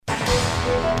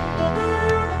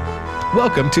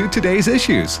Welcome to Today's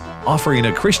Issues, offering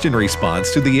a Christian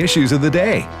response to the issues of the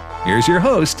day. Here's your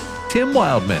host, Tim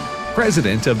Wildman,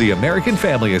 President of the American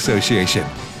Family Association.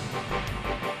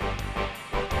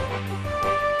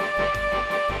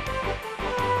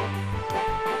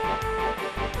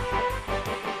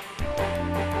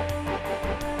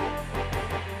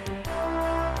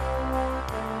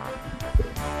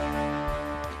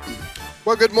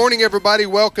 Well, good morning, everybody.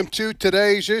 Welcome to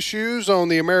Today's Issues on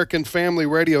the American Family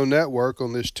Radio Network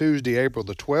on this Tuesday, April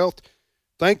the 12th.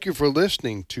 Thank you for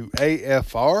listening to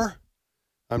AFR.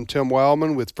 I'm Tim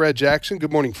Wildman with Fred Jackson.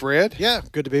 Good morning, Fred. Yeah,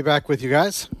 good to be back with you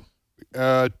guys.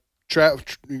 You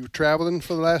traveling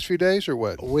for the last few days or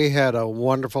what? We had a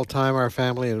wonderful time, our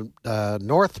family, in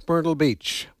North Myrtle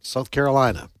Beach, South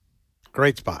Carolina.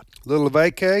 Great spot. Little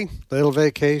vacay? Little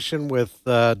vacation with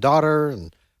daughter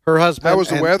and her husband. How was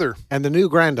the weather? And the new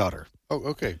granddaughter. Oh,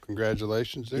 okay.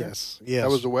 Congratulations there. Yes. How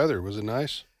was the weather? Was it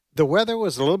nice? The weather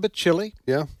was a little bit chilly.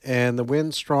 Yeah. And the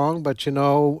wind strong, but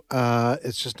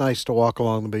it's just nice to walk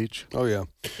along the beach. Oh, yeah.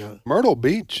 Myrtle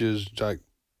Beach is like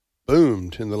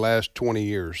boomed in the last 20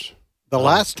 years. The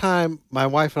last time my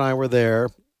wife and I were there,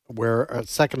 our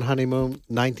second honeymoon,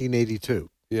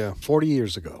 1982. Yeah. 40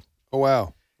 years ago. Oh,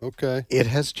 wow. Okay. It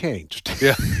has changed.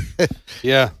 Yeah.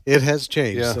 Yeah. It has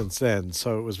changed since then,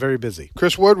 so it was very busy.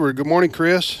 Chris Woodward. Good morning,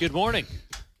 Chris. Good morning.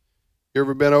 You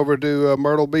ever been over to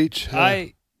Myrtle Beach?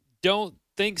 I don't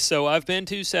think so. I've been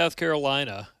to South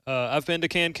Carolina. I've been to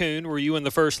Cancun, where you and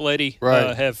the First Lady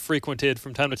have frequented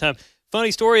from time to time.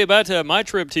 Funny story about my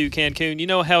trip to Cancun. You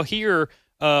know how here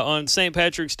on St.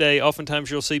 Patrick's Day, oftentimes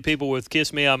you'll see people with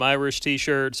Kiss Me, I'm Irish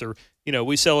t-shirts, or,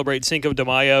 we celebrate Cinco de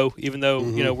Mayo, even though,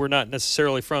 we're not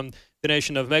necessarily from the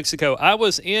nation of Mexico. I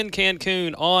was in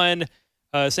Cancun on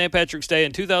St. Patrick's Day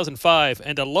in 2005,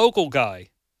 and a local guy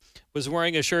was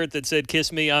wearing a shirt that said,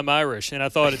 Kiss Me, I'm Irish. And I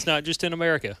thought, it's not just in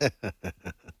America.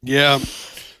 Yeah.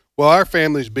 Well, our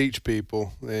family's beach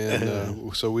people,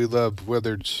 and so we love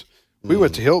whether it's – we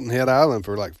went to Hilton Head Island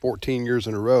for like 14 years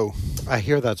in a row. I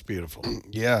hear that's beautiful.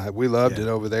 Yeah, we loved it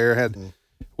over there.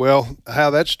 Well,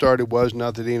 how that started was,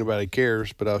 not that anybody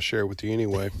cares, but I'll share it with you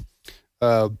anyway,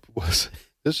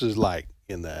 this is like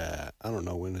in the – I don't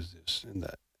know, when is this? In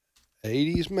the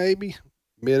 80s maybe?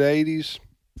 Mid-80s.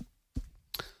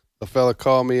 A fella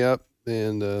called me up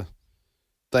and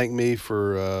thanked me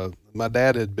for my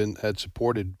dad had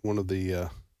supported one of the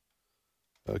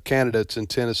candidates in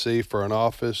Tennessee for an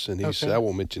office, and he said, I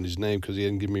won't mention his name because he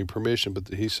didn't give me permission, but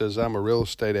he says, I'm a real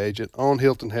estate agent on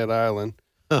Hilton Head Island,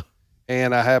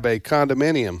 and I have a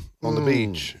condominium on the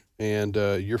beach, and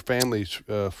your family's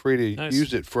free to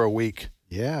use it for a week.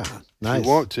 Yeah, nice. If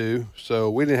you want to. So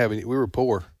we didn't have any. We were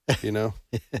poor,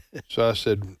 So I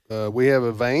said, we have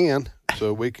a van,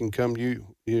 so we can come.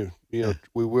 We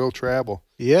will travel.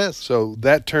 Yes. So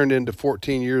that turned into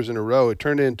 14 years in a row. It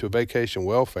turned into vacation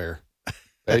welfare,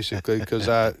 basically, because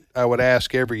I would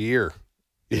ask every year.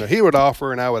 He would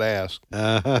offer, and I would ask.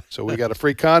 So we got a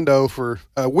free condo for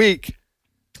a week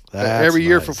every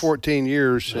year for 14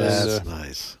 years. That's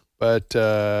nice. But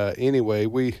anyway,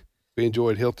 we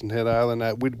enjoyed Hilton Head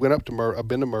Island. We went up to Myrtle. I've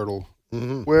been to Myrtle.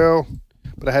 Mm-hmm. Well,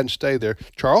 but I hadn't stayed there.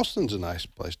 Charleston's a nice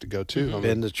place to go, too. Mm-hmm.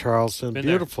 Been to Charleston.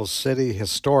 Beautiful city.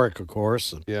 Historic, of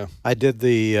course. Yeah. I did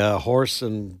the horse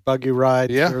and buggy ride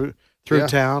through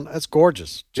town. That's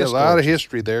gorgeous. Just a lot of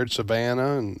history there.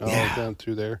 Savannah and all down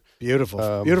through there.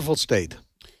 Beautiful. Beautiful state.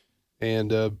 And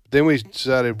then we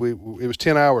decided it was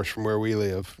 10 hours from where we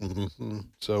live. Mm-hmm.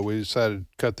 So we decided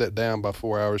to cut that down by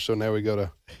 4 hours. So now we go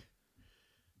to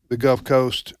the Gulf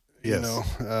Coast,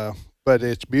 but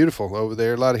it's beautiful over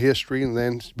there. A lot of history, and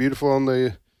then it's beautiful on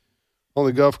the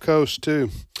Gulf Coast too,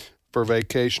 for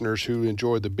vacationers who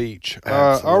enjoy the beach.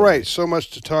 All right, so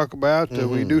much to talk about.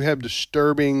 We do have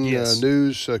disturbing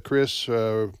news, Chris.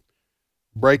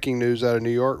 Breaking news out of New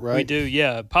York, right? We do,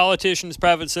 yeah. Politicians,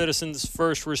 private citizens,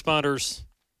 first responders,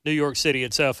 New York City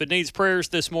itself. It needs prayers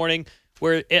this morning,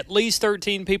 where at least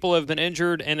 13 people have been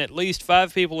injured and at least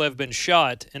 5 people have been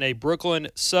shot in a Brooklyn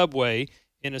subway.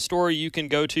 In a story you can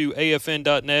go to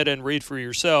afn.net and read for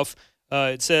yourself.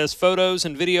 It says, photos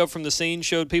and video from the scene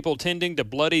showed people tending to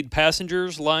bloodied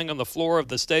passengers lying on the floor of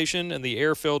the station and the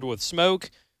air filled with smoke.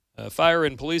 Fire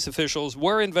and police officials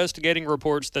were investigating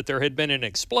reports that there had been an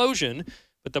explosion,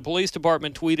 but the police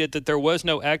department tweeted that there was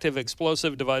no active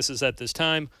explosive devices at this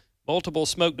time. Multiple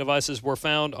smoke devices were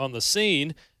found on the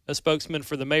scene, a spokesman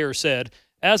for the mayor said.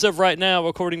 As of right now,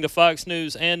 according to Fox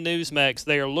News and Newsmax,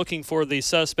 they are looking for the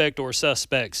suspect or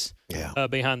suspects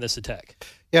behind this attack.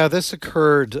 Yeah, this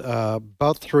occurred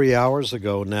about 3 hours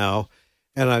ago now,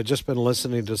 And I've just been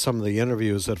listening to some of the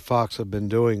interviews that Fox have been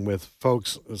doing with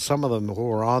folks, some of them who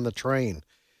were on the train.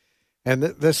 And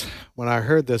this, when I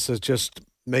heard this, it just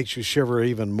makes you shiver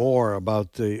even more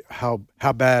about how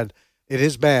bad it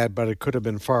is. Bad, but it could have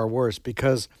been far worse,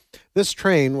 because this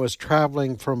train was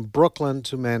traveling from Brooklyn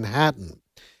to Manhattan.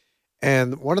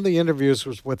 And one of the interviews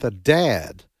was with a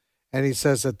dad, and he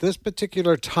says at this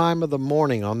particular time of the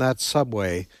morning on that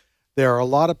subway, there are a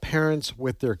lot of parents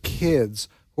with their kids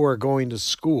who are going to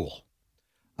school.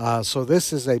 So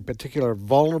this is a particular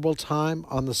vulnerable time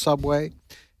on the subway,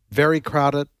 very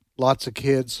crowded, lots of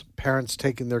kids, parents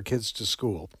taking their kids to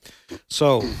school.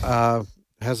 So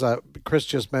as Chris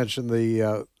just mentioned,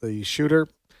 the shooter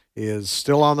is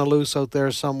still on the loose out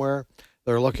there somewhere.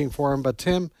 They're looking for him. But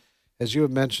Tim, as you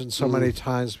have mentioned so many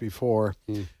times before,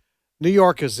 New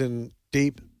York is in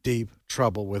deep, deep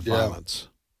trouble with violence.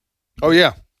 Oh,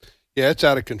 yeah. Yeah, it's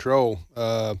out of control.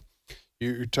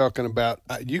 You're talking about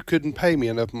you couldn't pay me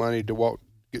enough money to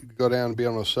go down and be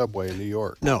on a subway in New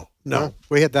York. No. Huh?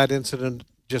 We had that incident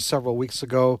just several weeks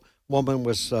ago. Woman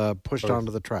was pushed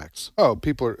onto the tracks. Oh,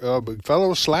 fellow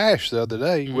was slashed the other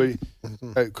day.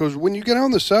 Because when you get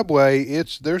on the subway,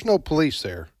 there's no police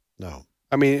there. No.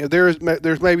 I mean, there's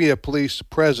maybe a police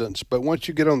presence, but once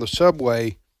you get on the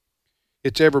subway,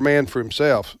 it's every man for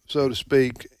himself, so to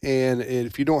speak. And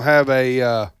if you don't have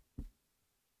a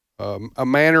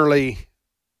mannerly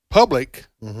public,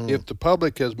 if the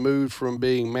public has moved from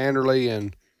being mannerly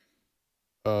and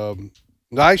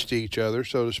nice to each other,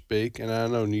 so to speak, and I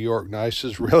know New York nice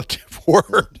is a relative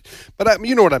word, but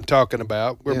you know what I'm talking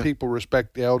about, where people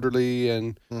respect the elderly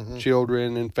and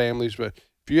children and families. But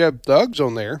if you have thugs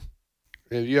on there,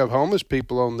 if you have homeless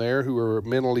people on there who are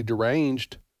mentally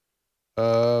deranged,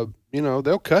 they'll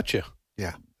cut you.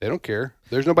 Yeah. They don't care.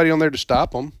 There's nobody on there to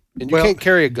stop them. And you can't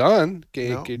carry a gun.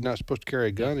 You're not supposed to carry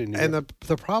a gun in New York. And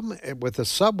the problem with the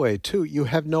subway, too, you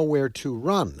have nowhere to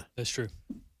run. That's true.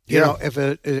 You know,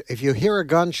 if you hear a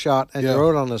gunshot and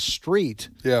you're out on a street,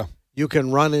 you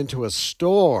can run into a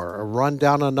store or run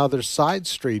down another side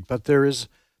street, but there's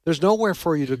nowhere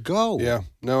for you to go. Yeah,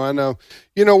 no, I know.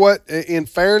 You know what? In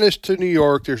fairness to New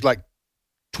York, there's like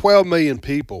 12 million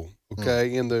people.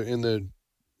 Okay, in the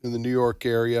New York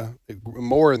area,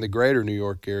 more in the greater New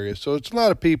York area. So it's a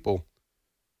lot of people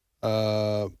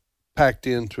packed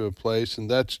into a place,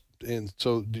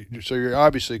 so you're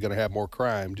obviously going to have more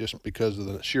crime just because of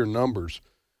the sheer numbers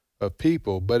of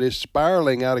people. But it's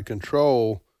spiraling out of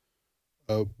control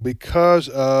because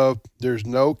there's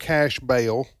no cash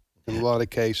bail in a lot of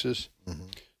cases,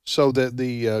 so that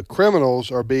the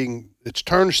criminals it's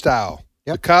turnstile.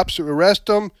 Yep. The cops arrest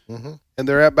them, and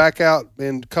they're back out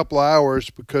in a couple of hours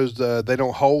because they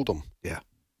don't hold them. Yeah.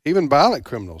 Even violent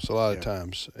criminals a lot of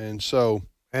times. And so...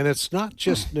 And it's not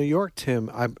just New York, Tim.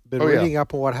 I've been reading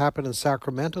up on what happened in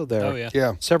Sacramento there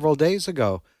several days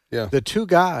ago. Yeah. The two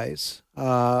guys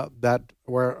that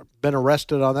were been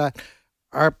arrested on that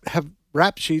have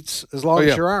rap sheets as long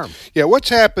as your arm. Yeah, what's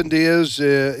happened is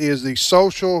the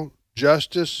social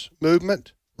justice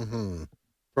movement from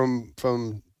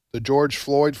the George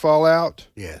Floyd fallout.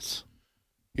 Yes.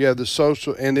 Yeah, the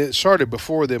social, and it started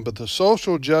before then, but the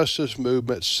social justice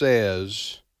movement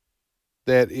says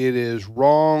that it is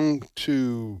wrong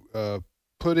to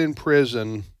put in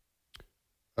prison.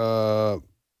 Okay,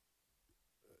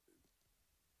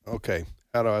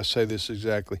 how do I say this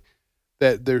exactly?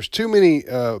 That there's too many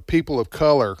people of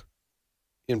color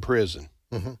in prison.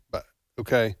 But,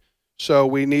 okay, so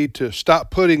we need to stop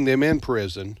putting them in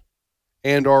prison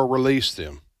and or release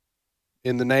them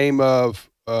in the name of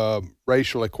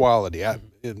racial equality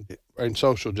and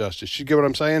social justice. You get what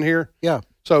I'm saying here? Yeah.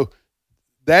 So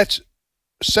that's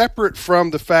separate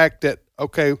from the fact that,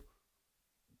 okay,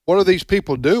 what are these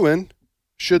people doing?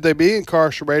 Should they be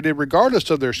incarcerated regardless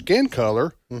of their skin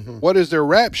color? What is their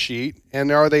rap sheet?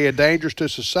 And are they a danger to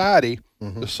society?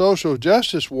 The social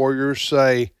justice warriors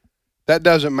say that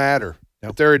doesn't matter.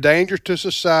 If they're a danger to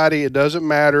society, it doesn't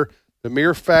matter. The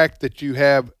mere fact that you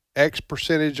have X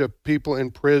percentage of people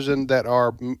in prison that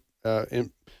are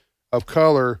of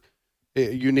color,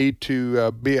 you need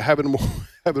to be having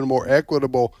a more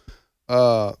equitable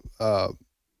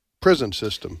prison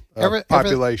system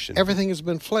population. Everything has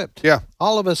been flipped. Yeah.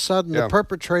 All of a sudden, the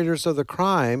perpetrators of the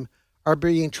crime are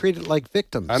being treated like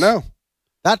victims. I know.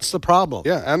 That's the problem.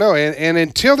 Yeah, I know. And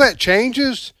until that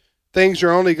changes, things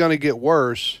are only going to get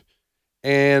worse.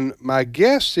 And my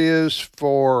guess is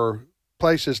for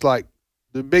places like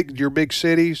your big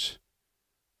cities,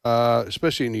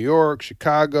 especially New York,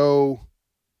 Chicago,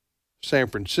 San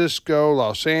Francisco,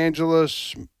 Los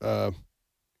Angeles, and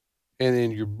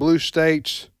in your blue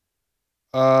states,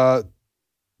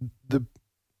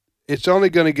 it's only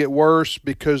going to get worse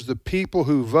because the people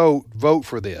who vote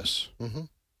for this. Mm-hmm.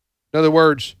 In other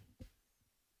words,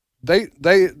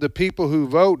 the people who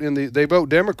vote they vote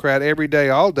Democrat every day,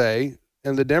 all day,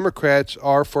 and the Democrats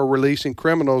are for releasing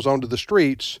criminals onto the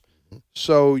streets.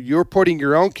 So you're putting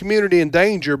your own community in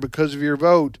danger because of your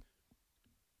vote,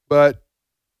 but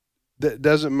that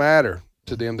doesn't matter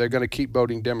to them. They're going to keep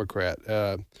voting Democrat.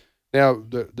 Now,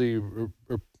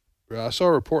 I saw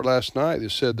a report last night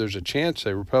that said there's a chance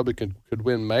a Republican could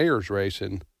win mayor's race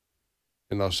in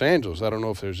Los Angeles. I don't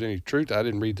know if there's any truth. I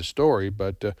didn't read the story,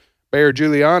 but Mayor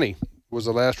Giuliani was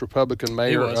the last Republican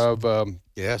mayor of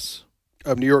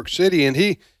New York City, and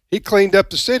he cleaned up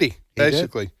the city,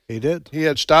 basically. He did. He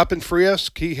had stop and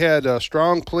frisk. He had a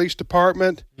strong police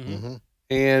department,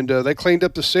 and they cleaned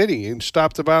up the city and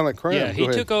stopped the violent crime. Yeah, he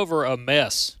took over a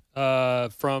mess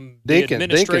from the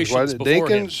administrations before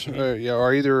him.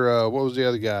 Or either what was the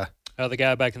other guy? The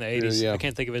guy back in the 80s. Yeah. I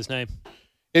can't think of his name.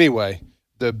 Anyway,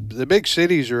 the big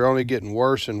cities are only getting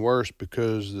worse and worse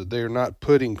because they're not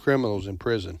putting criminals in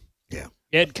prison. Yeah.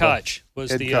 Ed Koch was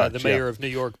the mayor of New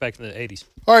York back in the 80s.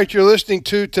 All right, you're listening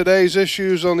to Today's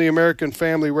Issues on the American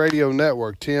Family Radio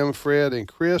Network. Tim, Fred, and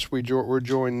Chris, we're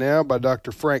joined now by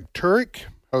Dr. Frank Turek,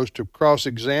 host of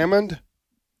Cross-Examined,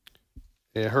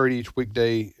 heard each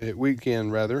weekend here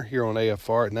on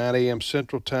AFR at 9 a.m.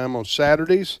 Central Time on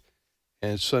Saturdays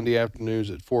and Sunday afternoons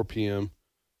at 4 p.m.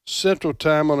 Central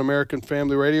Time on American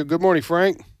Family Radio. Good morning,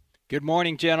 Frank. Good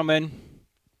morning, gentlemen.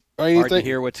 Hard to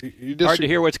hear what's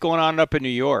going on up in New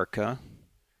York, huh?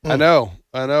 I know.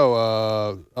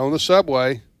 On the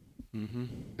subway,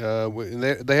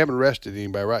 they haven't arrested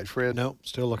anybody, right, Fred? No,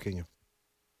 still looking.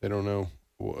 They don't know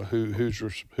who's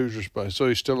responsible. So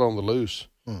he's still on the loose,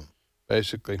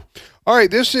 basically. All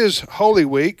right, this is Holy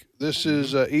Week. This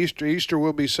is Easter. Easter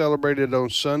will be celebrated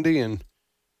on Sunday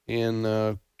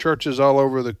in churches all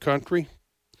over the country.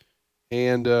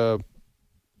 And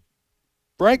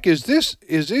Frank, is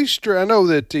Easter? I know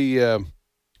that the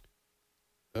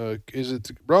is it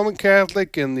the Roman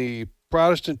Catholic and the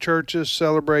Protestant churches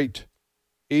celebrate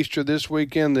Easter this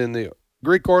weekend, and the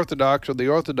Greek Orthodox or the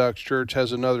Orthodox Church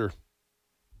has another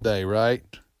day, right?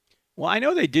 Well, I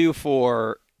know they do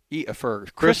for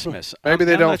Christmas. Maybe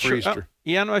they don't for Easter.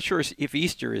 I'm not sure if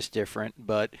Easter is different,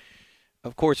 but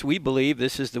of course we believe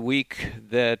this is the week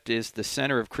that is the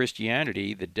center of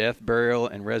Christianity, the death, burial,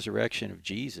 and resurrection of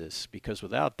Jesus, because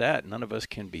without that, none of us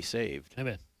can be saved.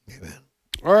 Amen. Amen.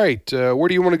 All right, where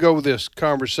do you want to go with this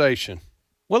conversation?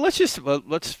 Well,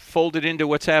 let's fold it into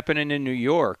what's happening in New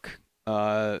York.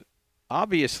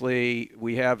 Obviously,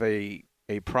 we have a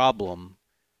problem,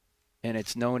 and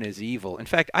it's known as evil. In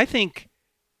fact, I think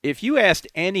if you asked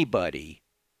anybody,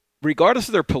 regardless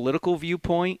of their political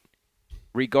viewpoint,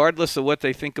 regardless of what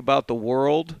they think about the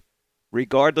world,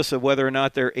 regardless of whether or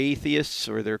not they're atheists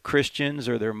or they're Christians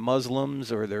or they're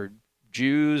Muslims or they're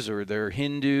Jews or they're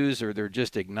Hindus or they're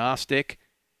just agnostic,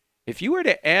 if you were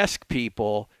to ask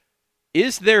people,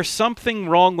 is there something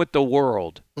wrong with the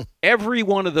world? Every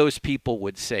one of those people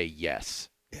would say yes.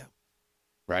 Yeah.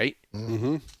 Right?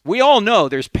 Mm-hmm. We all know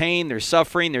there's pain, there's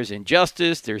suffering, there's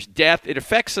injustice, there's death. It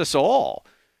affects us all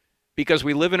because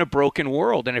we live in a broken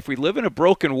world. And if we live in a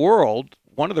broken world,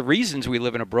 one of the reasons we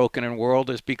live in a broken world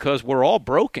is because we're all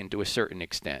broken to a certain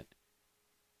extent.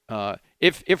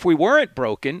 If we weren't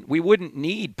broken, we wouldn't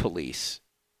need police,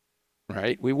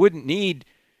 right? We wouldn't need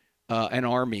an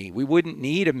army. We wouldn't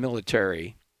need a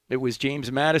military. It was James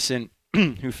Madison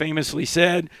who famously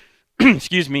said,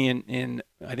 excuse me, in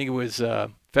I think it was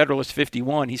Federalist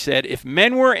 51, he said, if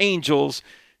men were angels,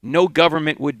 no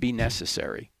government would be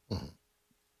necessary. Mm-hmm.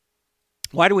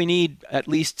 Why do we need at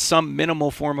least some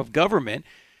minimal form of government?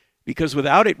 Because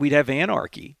without it, we'd have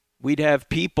anarchy. We'd have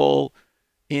people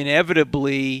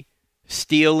inevitably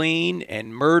stealing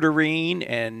and murdering,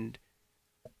 and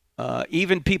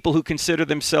even people who consider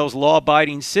themselves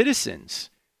law-abiding citizens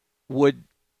would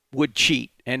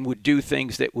cheat and would do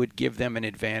things that would give them an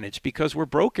advantage because we're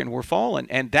broken, we're fallen.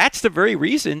 And that's the very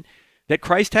reason that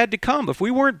Christ had to come. If we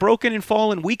weren't broken and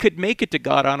fallen, we could make it to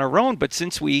God on our own. But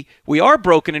since we are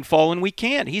broken and fallen, we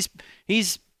can't.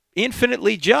 He's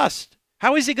infinitely just.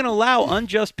 How is he going to allow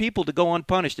unjust people to go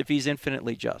unpunished if he's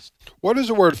infinitely just? What does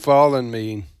the word fallen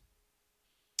mean?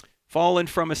 Fallen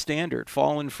from a standard,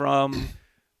 fallen from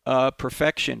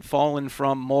perfection, fallen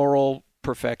from moral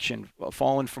perfection,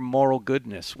 fallen from moral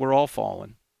goodness. We're all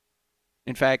fallen.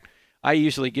 In fact, I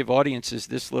usually give audiences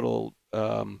this little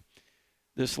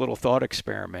thought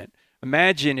experiment.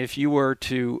 Imagine if you were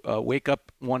to wake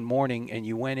up one morning and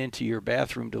you went into your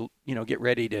bathroom to get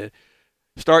ready to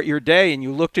start your day, and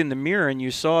you looked in the mirror and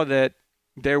you saw that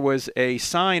there was a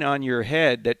sign on your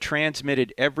head that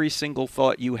transmitted every single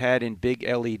thought you had in big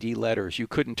LED letters. You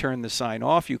couldn't turn the sign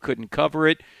off. You couldn't cover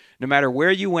it. No matter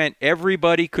where you went,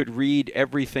 everybody could read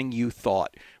everything you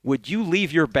thought. Would you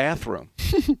leave your bathroom?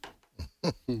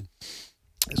 It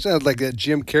sounds like that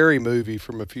Jim Carrey movie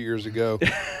from a few years ago,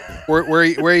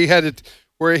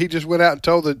 where he just went out and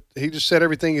told that he just said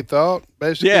everything he thought.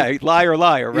 Basically, Yeah,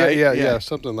 liar, right? Yeah,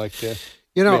 something like that.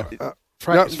 You know,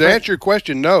 No, to answer your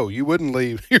question, no, you wouldn't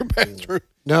leave your bathroom.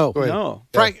 no, Go ahead. No.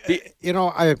 Frank,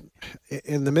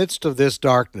 in the midst of this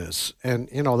darkness, and,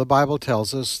 the Bible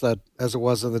tells us that as it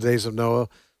was in the days of Noah,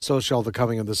 so shall the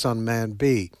coming of the Son of Man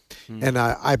be. And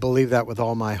I believe that with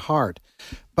all my heart.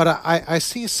 But I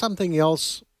see something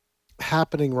else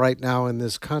happening right now in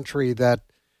this country that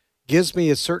gives me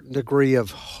a certain degree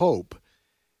of hope.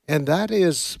 And that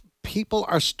is people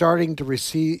are starting to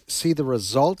see the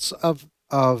results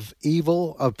of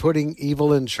evil, of putting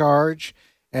evil in charge,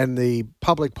 and the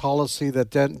public policy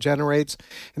that generates.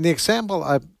 And the example,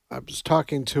 I was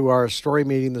talking to our story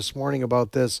meeting this morning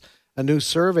about this, a new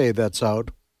survey that's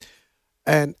out,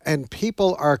 and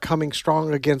people are coming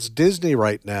strong against Disney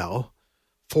right now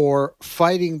for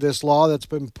fighting this law that's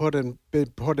been put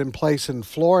in place in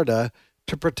Florida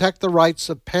to protect the rights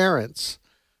of parents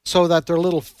so that their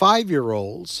little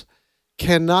 5-year-olds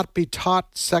cannot be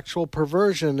taught sexual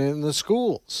perversion in the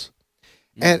schools.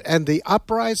 And the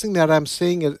uprising that I'm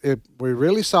seeing, we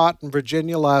really saw it in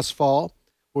Virginia last fall,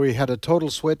 where we had a total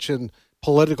switch in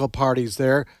political parties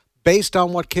there based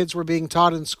on what kids were being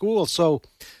taught in school. So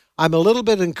I'm a little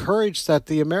bit encouraged that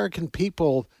the American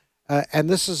people, and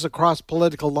this is across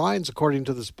political lines according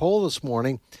to this poll this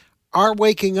morning, are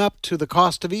waking up to the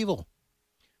cost of evil.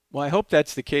 Well, I hope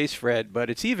that's the case, Fred, but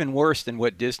it's even worse than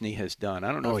what Disney has done.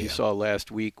 I don't know if you saw last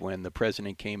week when the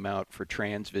president came out for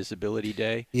Trans Visibility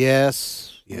Day.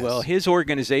 Yes. Well, his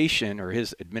organization or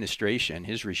his administration,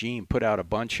 his regime, put out a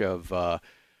bunch of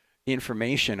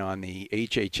information on the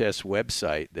HHS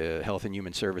website, the Health and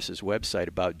Human Services website,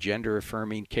 about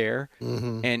gender-affirming care.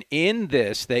 Mm-hmm. And in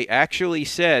this, they actually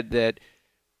said that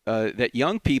that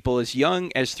young people as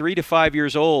young as 3 to 5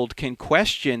 years old can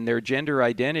question their gender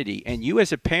identity, and you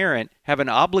as a parent have an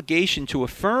obligation to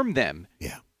affirm them.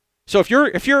 Yeah. So if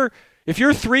your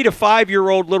 3 to 5 year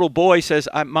old little boy says,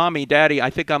 "Mommy, Daddy, I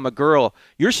think I'm a girl,"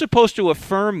 you're supposed to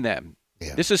affirm them.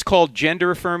 Yeah. This is called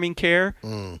gender affirming care.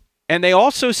 Mm. And they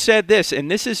also said this, and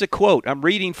this is a quote I'm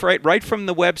reading right from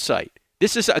the website.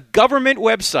 This is a government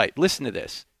website. Listen to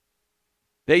this.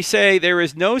 They say there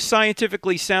is no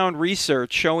scientifically sound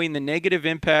research showing the negative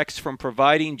impacts from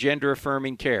providing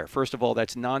gender-affirming care. First of all,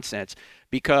 that's nonsense,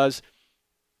 because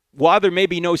while there may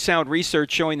be no sound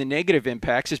research showing the negative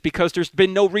impacts, it's because there's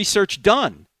been no research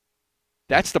done.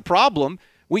 That's the problem.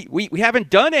 We haven't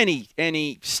done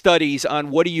any studies on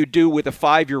what do you do with a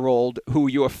 5-year-old who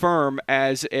you affirm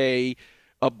as a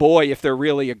boy if they're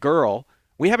really a girl.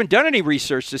 We haven't done any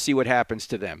research to see what happens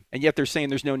to them, and yet they're saying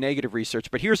there's no negative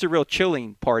research. But here's the real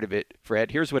chilling part of it,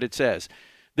 Fred. Here's what it says.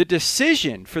 The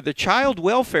decision for the child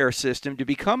welfare system to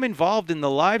become involved in the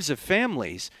lives of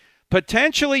families,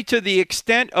 potentially to the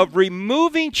extent of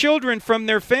removing children from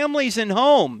their families and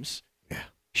homes,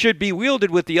 should be wielded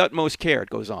with the utmost care, it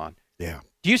goes on. Yeah.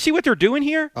 Do you see what they're doing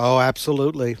here? Oh,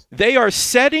 absolutely. They are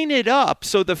setting it up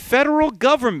so the federal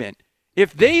government,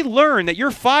 if they learn that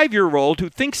your 5-year-old who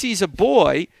thinks he's a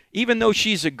boy, even though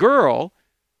she's a girl,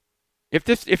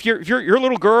 if your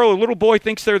little girl or little boy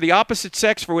thinks they're the opposite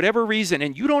sex for whatever reason,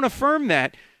 and you don't affirm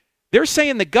that, they're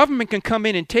saying the government can come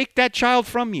in and take that child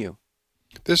from you.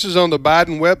 This is on the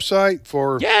Biden website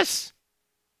for. Yes,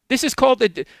 this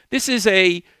is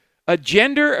a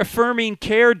gender affirming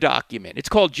care document. It's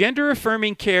called Gender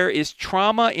Affirming Care is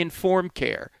Trauma Informed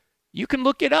Care. You can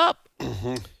look it up.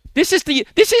 Mm-hmm. This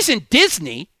isn't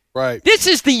Disney. Right. This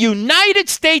is the United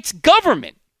States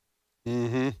government.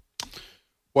 Mm-hmm.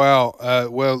 Wow.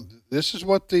 Well, this is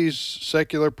what these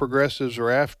secular progressives are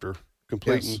after,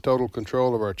 complete and total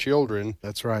control of our children.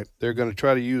 That's right. They're going to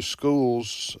try to use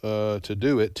schools to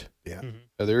do it. Yeah.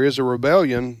 Mm-hmm. There is a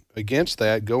rebellion against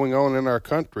that going on in our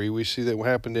country. We see that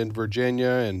happened in Virginia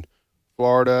and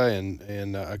Florida,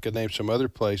 and I could name some other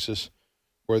places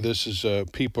where this is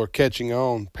people are catching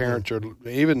on. Parents are,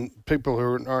 even people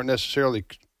who aren't necessarily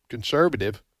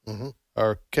conservative,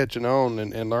 are catching on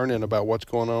and learning about what's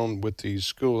going on with these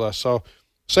schools. I saw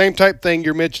same type thing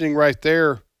you're mentioning right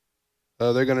there.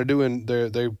 They're going to do in they're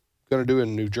going to do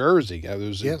in New Jersey.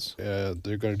 They're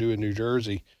going to do in New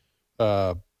Jersey.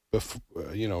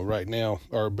 Right now,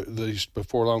 or at least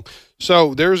before long.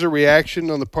 So there's a reaction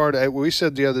on the part of, we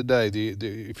said the other day,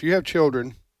 if you have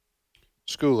children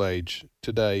school age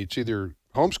today, it's either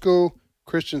homeschool,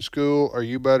 Christian school, or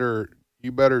you better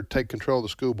take control of the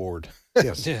school board.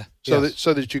 Yes. Yeah. So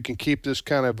that you can keep this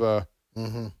kind of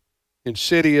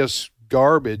insidious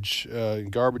garbage.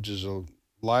 Garbage is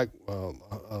not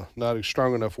a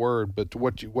strong enough word, but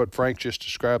what Frank just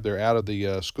described there, out of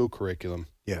the school curriculum.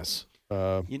 Yes.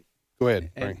 Go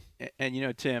ahead, Frank.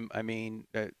 And Tim, I mean,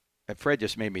 Fred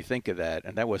just made me think of that,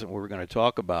 and that wasn't what we were going to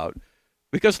talk about.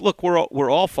 Because look, we're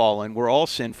all fallen, we're all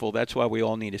sinful. That's why we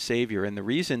all need a Savior. And the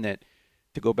reason that,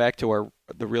 to go back to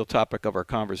the real topic of our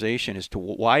conversation, as to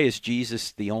why is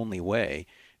Jesus the only way,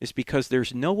 is because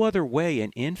there's no other way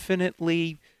an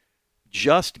infinitely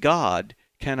just God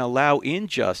can allow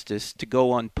injustice to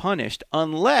go unpunished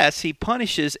unless he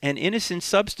punishes an innocent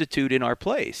substitute in our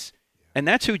place. And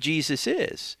that's who Jesus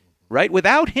is, right?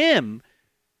 Without him,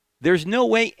 there's no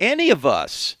way any of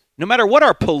us, no matter what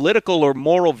our political or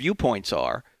moral viewpoints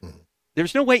are,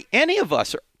 there's no way any of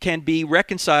us can be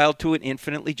reconciled to an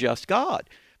infinitely just God.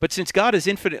 But since God is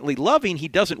infinitely loving, he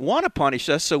doesn't want to punish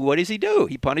us, so what does he do?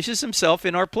 He punishes himself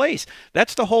in our place.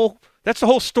 That's the whole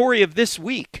story of this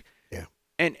week.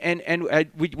 And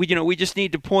we just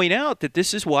need to point out that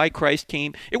this is why Christ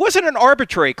came. It wasn't an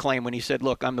arbitrary claim when he said,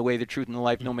 look, I'm the way, the truth, and the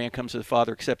life. No man comes to the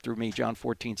Father except through me, John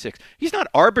 14:6. He's not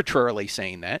arbitrarily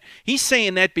saying that. He's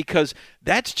saying that because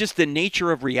that's just the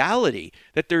nature of reality,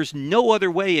 that there's no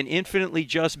other way an infinitely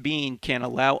just being can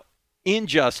allow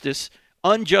injustice,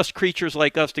 unjust creatures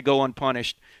like us to go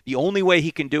unpunished. The only way he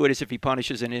can do it is if he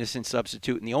punishes an innocent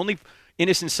substitute. And the only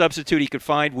innocent substitute he could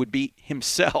find would be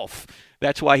himself.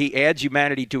 That's why he adds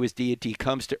humanity to his deity,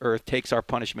 comes to earth, takes our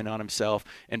punishment on himself,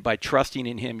 and by trusting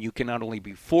in him, you can not only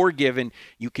be forgiven,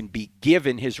 you can be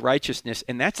given his righteousness,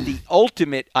 and that's the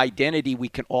ultimate identity we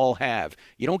can all have.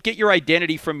 You don't get your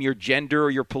identity from your gender or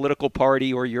your political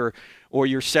party or your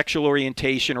sexual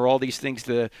orientation or all these things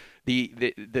the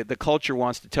culture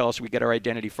wants to tell us we get our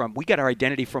identity from. We get our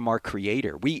identity from our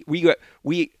Creator. We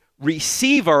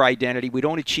receive our identity. We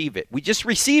don't achieve it. We just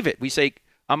receive it. We say,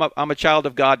 I'm a child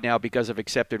of God now because I've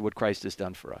accepted what Christ has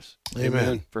done for us.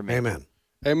 Amen. For me.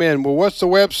 Amen. Well, what's the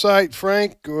website,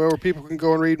 Frank, where people can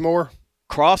go and read more?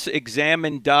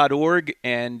 Crossexamine.org.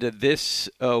 And this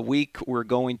week we're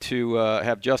going to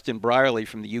have Justin Brierley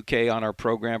from the UK on our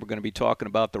program. We're going to be talking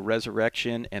about the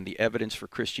resurrection and the evidence for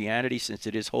Christianity since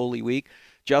it is Holy Week.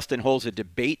 Justin holds a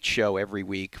debate show every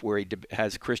week where he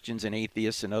has Christians and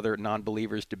atheists and other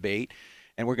non-believers debate.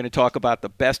 And we're going to talk about the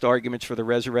best arguments for the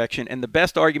resurrection and the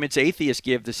best arguments atheists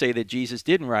give to say that Jesus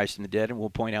didn't rise from the dead, and we'll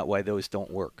point out why those don't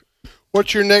work.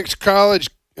 What's your next college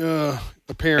appearance?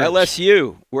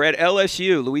 LSU. We're at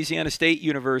LSU, Louisiana State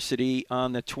University,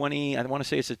 on the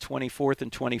 24th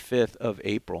and 25th of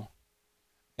April.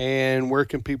 And where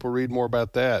can people read more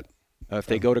about that? If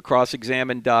they go to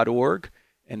crossexamine.org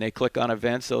and they click on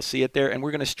events, they'll see it there. And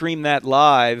we're going to stream that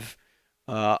live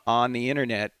on the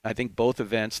internet. I think both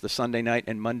events, the Sunday night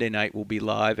and Monday night, will be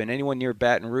live. And anyone near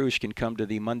Baton Rouge can come to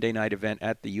the Monday night event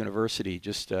at the university.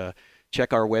 Just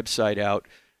check our website out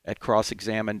at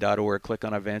crossexamine.org. Click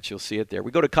on events. You'll see it there.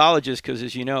 We go to colleges because,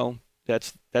 as you know,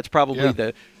 that's probably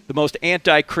the most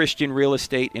anti-Christian real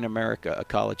estate in America, a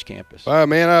college campus.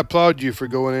 Man, I applaud you for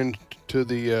going into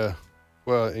the,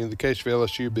 in the case of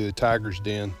LSU, it'd be the Tiger's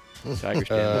Den. Tiger's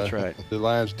Den, that's right. The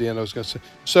Lion's Den, I was going to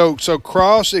say. So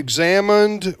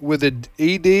Cross-Examined with an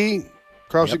ED,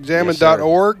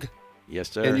 crossexamined.org. Yes,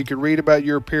 sir. And you can read about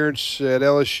your appearance at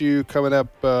LSU coming up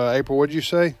April, what did you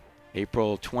say?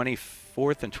 April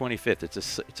 24th and 25th.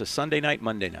 It's a Sunday night,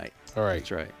 Monday night. All right.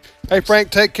 That's right. Hey, Frank,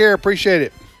 take care. Appreciate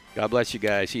it. God bless you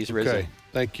guys. He's risen. Okay.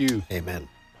 Thank you. Amen.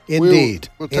 Indeed.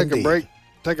 We'll take a break.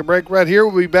 Take a break right here.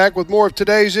 We'll be back with more of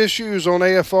today's issues on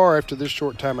AFR after this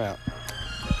short timeout.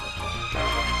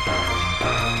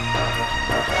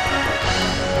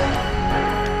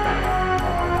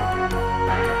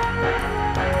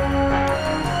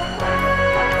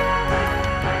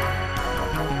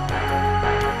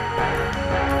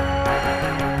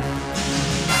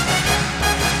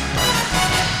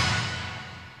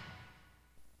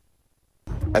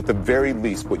 At the very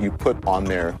least, what you put on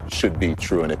there should be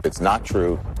true, and if it's not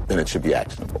true, then it should be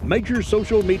actionable. Major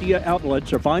social media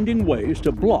outlets are finding ways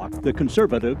to block the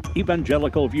conservative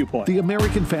evangelical viewpoint. The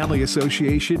American Family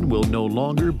Association will no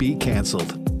longer be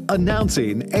canceled.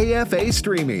 Announcing AFA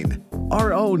Streaming,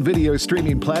 our own video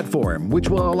streaming platform, which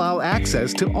will allow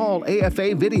access to all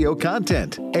AFA video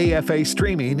content. AFA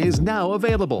Streaming is now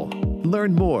available.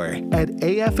 Learn more at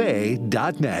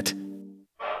afa.net.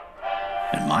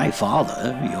 And my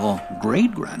father, your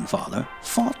great-grandfather,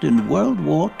 fought in World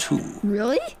War II.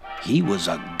 Really? He was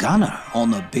a gunner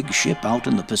on the big ship out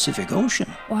in the Pacific Ocean.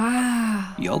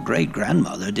 Wow. Your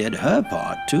great-grandmother did her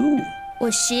part, too.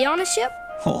 Was she on a ship?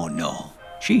 Oh, no.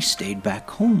 She stayed back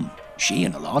home. She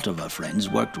and a lot of her friends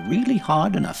worked really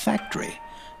hard in a factory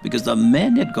because the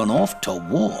men had gone off to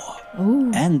war.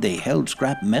 Ooh. And they held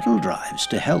scrap metal drives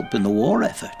to help in the war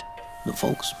effort. The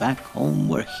folks back home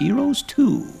were heroes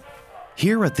too.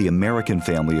 Here at the American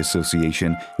Family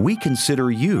Association, we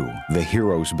consider you the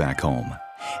heroes back home.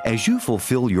 As you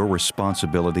fulfill your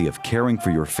responsibility of caring for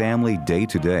your family day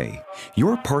to day,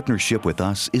 your partnership with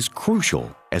us is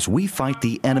crucial as we fight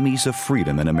the enemies of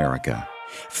freedom in America.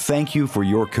 Thank you for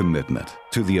your commitment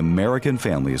to the American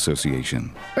Family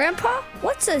Association. Grandpa,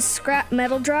 what's a scrap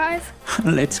metal drive?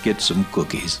 Let's get some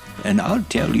cookies, and I'll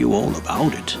tell you all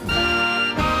about it.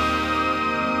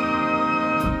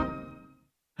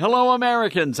 Hello,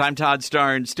 Americans. I'm Todd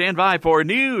Starnes. Stand by for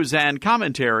news and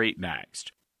commentary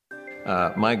next.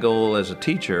 My goal as a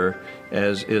teacher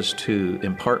is to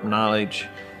impart knowledge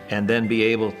and then be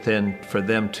able then for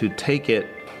them to take it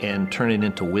and turn it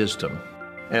into wisdom.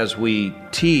 As we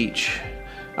teach,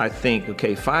 I think,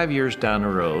 okay, 5 years down the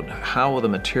road, how will the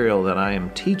material that I am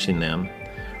teaching them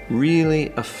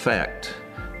really affect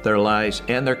their lives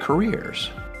and their careers?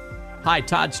 Hi,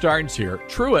 Todd Starnes here.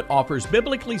 Truett offers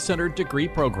biblically centered degree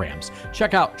programs.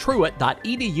 Check out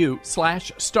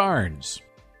truett.edu/Starnes.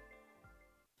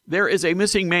 There is a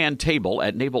missing man table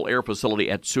at Naval Air Facility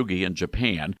Atsugi in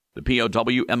Japan. The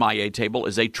POW MIA table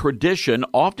is a tradition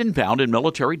often found in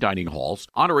military dining halls,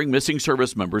 honoring missing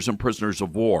service members and prisoners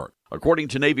of war. According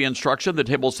to Navy instruction, the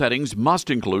table settings must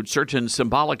include certain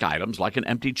symbolic items like an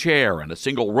empty chair and a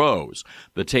single rose.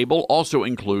 The table also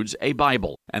includes a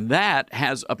Bible, and that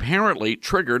has apparently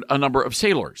triggered a number of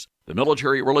sailors. The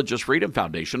Military Religious Freedom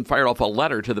Foundation fired off a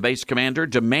letter to the base commander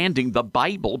demanding the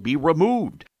Bible be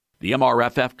removed. The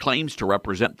MRFF claims to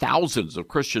represent thousands of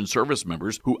Christian service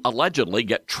members who allegedly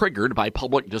get triggered by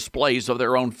public displays of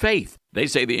their own faith. They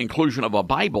say the inclusion of a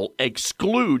Bible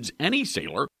excludes any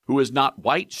sailor who is not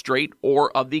white, straight, or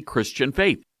of the Christian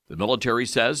faith. The military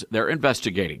says they're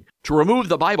investigating. To remove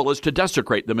the Bible is to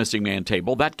desecrate the missing man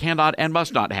table. That cannot and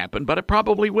must not happen, but it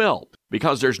probably will,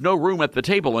 because there's no room at the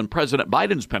table in President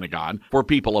Biden's Pentagon for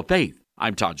people of faith.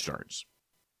 I'm Todd Starnes.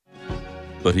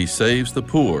 But he saves the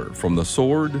poor from the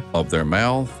sword of their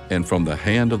mouth and from the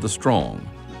hand of the strong.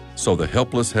 So the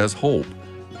helpless has hope,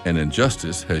 and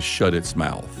injustice has shut its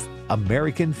mouth.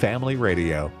 American Family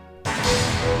Radio.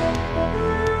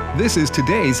 This is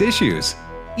today's issues.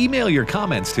 Email your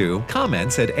comments to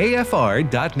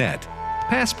comments@afr.net.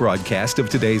 Past broadcasts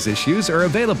of today's issues are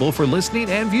available for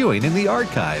listening and viewing in the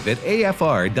archive at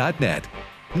afr.net.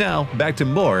 Now, back to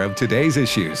more of today's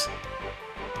issues.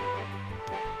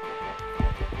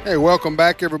 Hey, welcome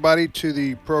back, everybody, to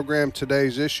the program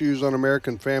Today's Issues on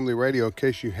American Family Radio. In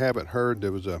case you haven't heard,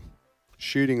 there was a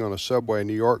shooting on a subway in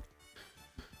New York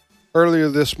earlier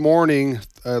this morning.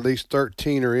 At least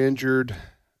 13 are injured.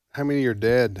 How many are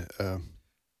dead?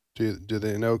 Do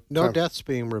they know? No deaths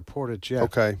being reported yet.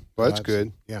 Okay, well, that's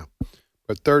good. Yeah.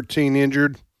 But 13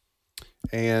 injured,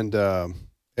 and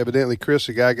evidently, Chris,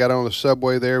 the guy got on the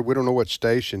subway there. We don't know what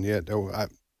station yet. I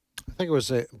think it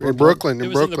was in Brooklyn. It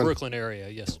was in the Brooklyn area,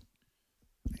 yes.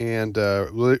 And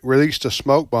released a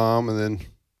smoke bomb and then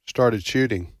started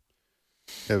shooting,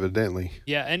 evidently.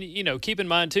 Yeah, and, keep in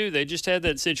mind, too, they just had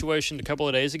that situation a couple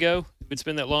of days ago. It's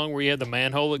been that long where you had the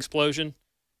manhole explosion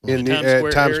in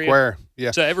Times Square.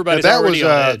 Yeah. So everybody's already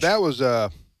on edge. That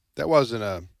wasn't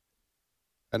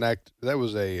an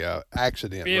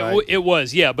accident, Yeah, right? It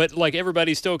was, yeah, but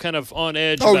everybody's still kind of on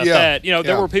edge about that.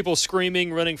 There were people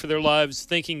screaming, running for their lives,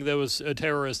 thinking there was a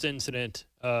terrorist incident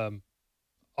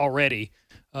already.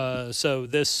 So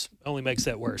this only makes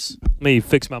that worse. Let me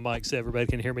fix my mic so everybody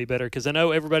can hear me better, because I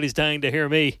know everybody's dying to hear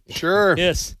me. Sure.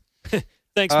 Yes.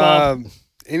 Thanks, Mom.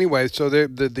 Anyway, so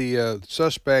the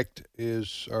suspect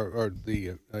is,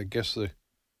 I guess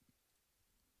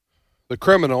the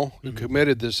criminal who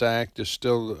committed this act is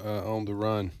still on the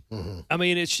run. Mm-hmm. I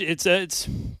mean, it's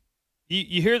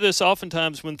you hear this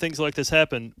oftentimes when things like this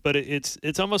happen, but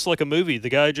it's almost like a movie. The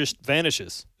guy just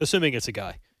vanishes, assuming it's a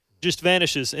guy, just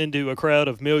vanishes into a crowd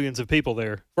of millions of people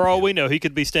there. For all we know, he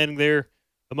could be standing there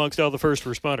amongst all the first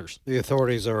responders. The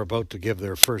authorities are about to give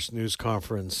their first news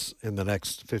conference in the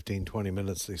next 15, 20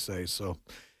 minutes, they say. So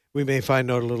we may find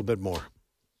out a little bit more.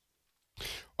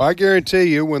 Well, I guarantee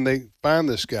you when they find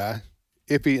this guy,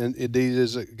 if he indeed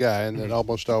is a guy, and it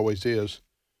almost always is,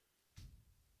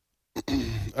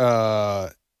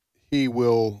 he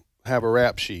will have a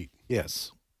rap sheet.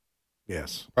 Yes.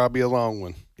 Yes. Probably a long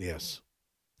one. Yes.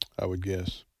 I would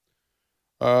guess.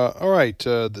 All right.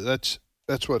 That's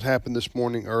That's what happened this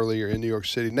morning earlier in New York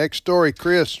City. Next story,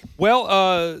 Chris.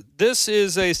 Well, this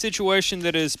is a situation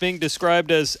that is being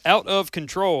described as out of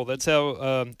control. That's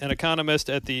how an economist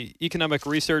at the economic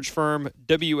research firm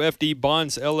WFD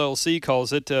Bonds LLC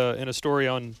calls it in a story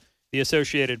on the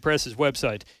Associated Press's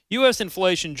website. U.S.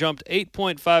 inflation jumped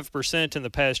 8.5% in the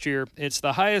past year. It's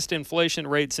the highest inflation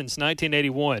rate since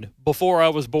 1981, before I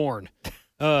was born.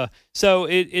 So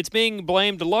it's being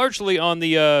blamed largely on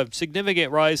the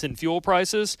significant rise in fuel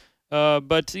prices.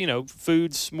 But, you know,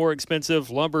 food's more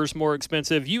expensive, lumber's more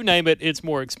expensive. You name it, it's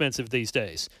more expensive these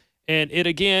days. And it,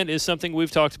 again, is something we've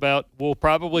talked about. We'll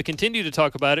probably continue to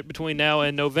talk about it between now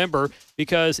and November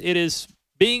because it is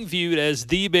being viewed as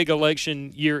the big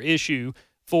election year issue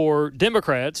for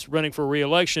Democrats running for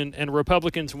re-election and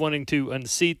Republicans wanting to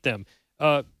unseat them.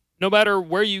 No matter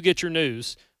where you get your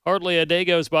news, hardly a day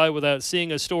goes by without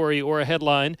seeing a story or a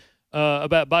headline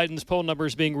about Biden's poll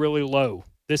numbers being really low.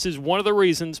 This is one of the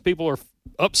reasons people are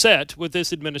upset with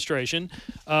this administration.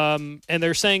 And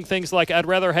they're saying things like, I'd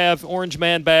rather have Orange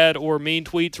Man Bad or mean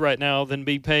tweets right now than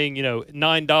be paying,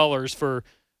 $9 for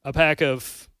a pack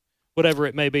of whatever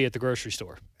it may be at the grocery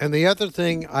store. And the other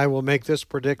thing, I will make this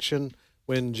prediction.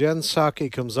 When Jen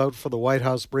Psaki comes out for the White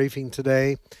House briefing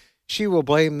today, she will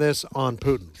blame this on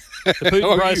Putin. The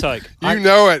Putin price hike. You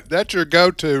know it. That's your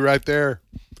go-to right there.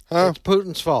 Huh? It's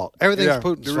Putin's fault. Everything's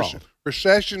Putin's fault.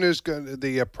 Recession is going.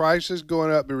 The price is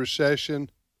going up. The recession.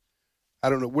 I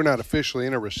don't know. We're not officially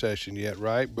in a recession yet,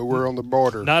 right? But we're on the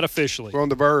border. Not officially. We're on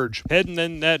the verge. Heading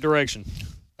in that direction.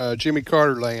 Jimmy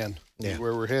Carter land is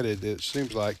where we're headed. It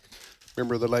seems like.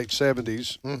 Remember the late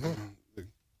 70s? Mm-hmm.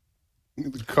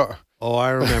 The car. Oh,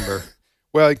 I remember.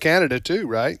 Well, in Canada too,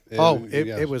 right?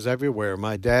 It was everywhere.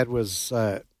 My dad was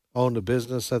owned a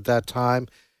business at that time.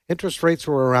 Interest rates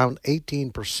were around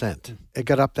 18%. It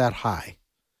got up that high.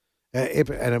 And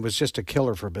it was just a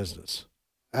killer for business.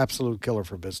 Absolute killer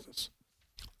for business.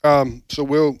 So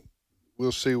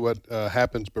we'll see what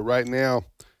happens. But right now,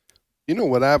 you know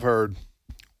what I've heard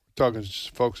talking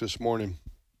to folks this morning,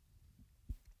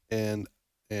 and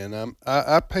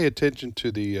I pay attention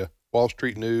to the Wall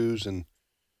Street news and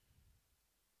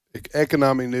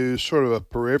economic news, sort of a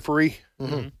periphery.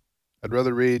 Mm-hmm. I'd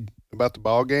rather read about the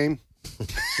ball game.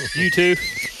 You too?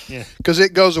 Yeah. Because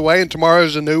it goes away and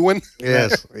tomorrow's a new one.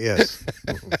 Yes, yes.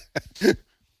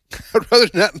 I'd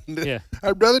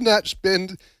rather not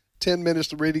spend 10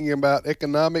 minutes reading about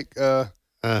economic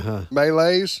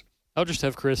melees. I'll just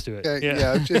have Chris do it.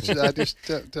 Yeah. I just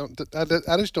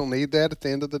don't need that at the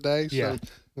end of the day. So. Yeah.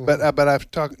 But I was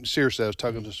talking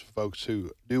to some folks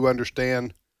who do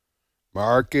understand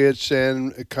markets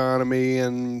and economy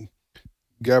and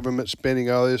government spending,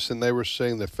 all this, and they were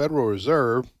saying the Federal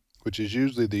Reserve, which is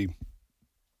usually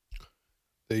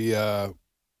the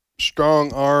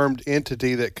strong-armed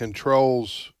entity that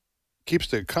keeps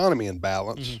the economy in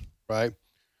balance, right?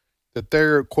 That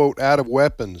they're, quote, out of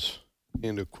weapons,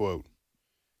 end of quote.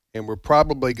 And we're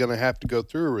probably going to have to go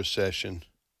through a recession.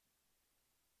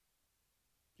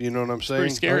 You know what I'm saying?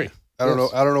 Pretty scary. I don't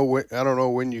know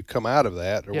when you come out of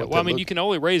that. You can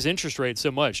only raise interest rates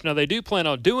so much. Now, they do plan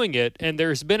on doing it, and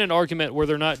there's been an argument where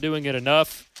they're not doing it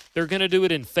enough. They're going to do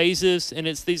it in phases, and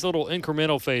it's these little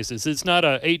incremental phases. It's not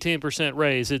a 18%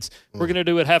 raise. It's we're going to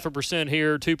do it 0.5%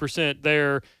 here, 2%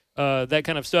 there, that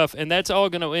kind of stuff. And that's all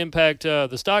going to impact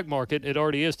the stock market. It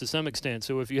already is to some extent.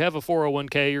 So if you have a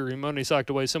 401k or your money socked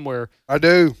away somewhere, I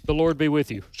do. The Lord be with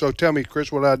you. So tell me,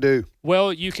 Chris, what I do.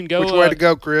 Well, you can go. Which way to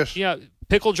go, Chris? Yeah.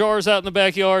 Pickle jars out in the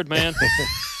backyard, man.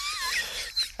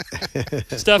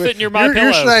 Stuff it in your MyPillow.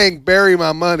 You're saying bury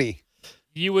my money.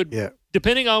 You would,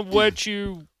 depending on what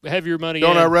you have your money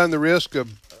Don't in. I run the risk of,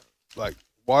 like,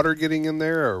 water getting in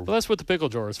there? Or? Well, that's what the pickle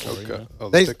jar is for. Okay. You know? Oh,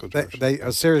 the pickle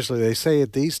jars. Seriously, they say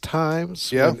at these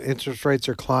times when interest rates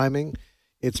are climbing,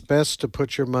 it's best to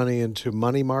put your money into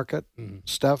money market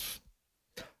stuff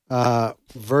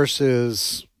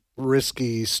versus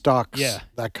risky stocks,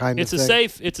 that kind of thing.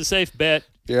 It's a safe bet.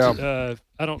 Yeah.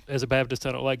 As a Baptist,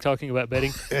 I don't like talking about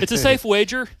betting. It's a safe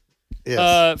wager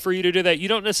for you to do that. You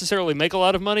don't necessarily make a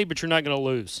lot of money, but you're not going to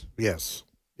lose. Yes.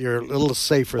 You're a little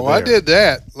safer there. I did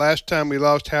that last time we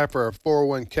lost half our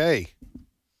 401k.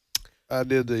 I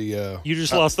did the... you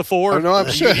just lost the 4? No, I'm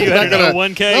sure. You had a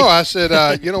 1K? No, I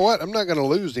said, you know what? I'm not going to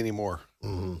lose anymore.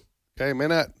 Mm-hmm. Okay, may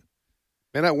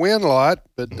not win a lot,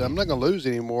 but I'm not going to lose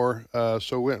anymore.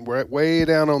 So we're way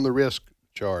down on the risk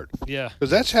chart. Yeah. Because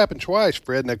that's happened twice,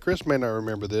 Fred. Now, Chris may not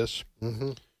remember this.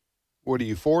 Mm-hmm. What are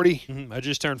you, 40? Mm-hmm. I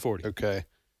just turned 40. Okay.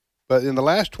 But in the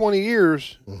last 20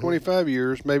 years, 25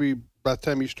 years, maybe by the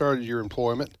time you started your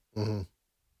employment,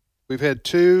 we've had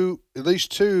at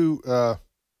least two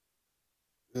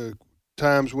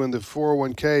times when the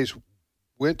 401ks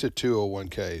went to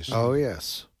 201ks. Oh,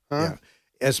 yes. Huh? Yeah.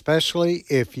 Especially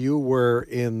if you were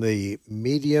in the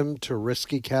medium to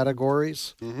risky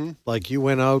categories, like you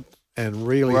went out and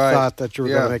really Right. thought that you were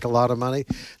going Yeah. to make a lot of money.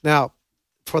 Now,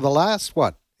 for the last,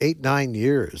 8-9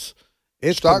 years,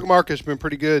 Stock market's been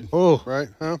pretty good. Oh, right?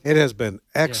 Huh? It has been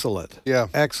excellent. Yeah.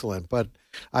 Excellent. But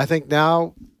I think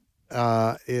now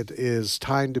it is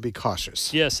time to be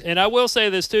cautious. Yes, and I will say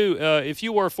this too. If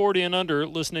you are 40 and under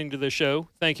listening to this show,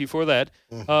 thank you for that.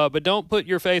 But don't put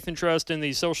your faith and trust in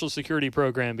the Social Security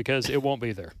program because it won't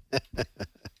be there.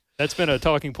 That's been a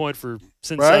talking point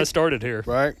since I started here.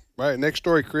 Right. Next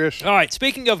story, Chris. All right,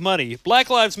 speaking of money, Black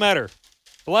Lives Matter.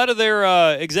 A lot of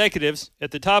their executives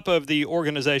at the top of the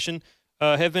organization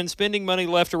have been spending money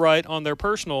left or right on their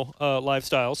personal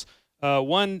lifestyles.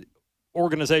 One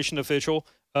organization official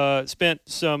spent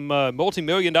some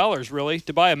multi-million dollars, really,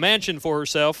 to buy a mansion for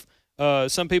herself.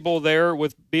 Some people there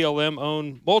with BLM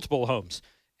own multiple homes.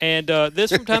 And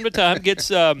this from time to time gets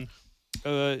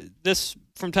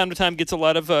gets a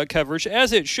lot of coverage,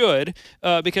 as it should,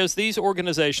 because this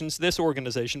organization,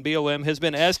 BLM, has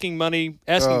been asking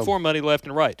for money left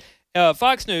and right.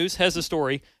 Fox News has a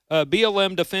story.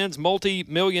 BLM defends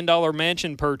multi-million-dollar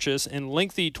mansion purchase in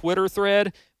lengthy Twitter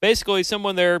thread. Basically,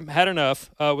 someone there had enough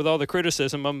with all the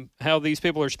criticism on how these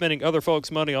people are spending other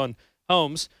folks' money on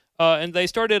homes, and they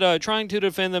started trying to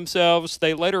defend themselves.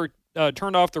 They later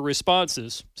turned off the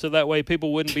responses so that way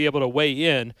people wouldn't be able to weigh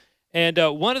in. And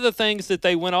one of the things that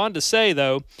they went on to say,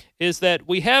 though, is that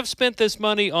we have spent this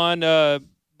money on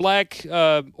black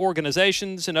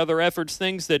organizations and other efforts,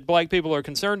 things that black people are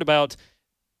concerned about,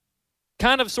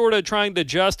 kind of sort of trying to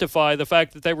justify the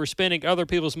fact that they were spending other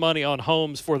people's money on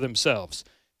homes for themselves.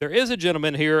 There is a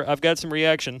gentleman here. I've got some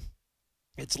reaction.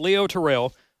 It's Leo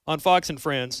Terrell on Fox and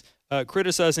Friends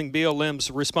criticizing BLM's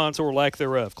response or lack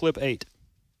thereof. Clip 8.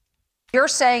 You're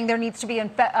saying there needs to be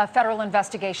a federal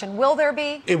investigation. Will there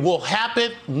be? It will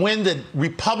happen when the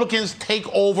Republicans take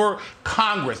over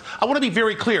Congress. I want to be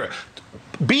very clear.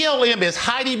 BLM is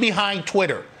hiding behind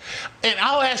Twitter. And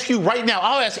I'll ask you right now,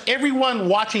 I'll ask everyone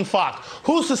watching Fox,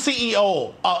 who's the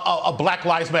CEO of Black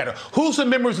Lives Matter? Who's the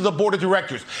members of the board of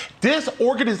directors? This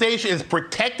organization is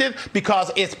protected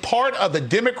because it's part of the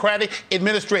Democratic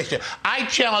administration. I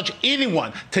challenge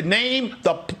anyone to name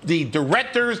the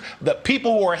directors, the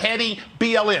people who are heading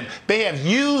BLM. They have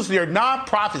used their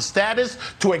nonprofit status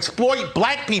to exploit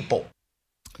black people.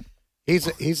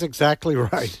 He's exactly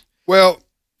right. Well,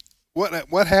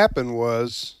 what happened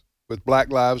was with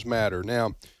Black Lives Matter.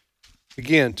 Now,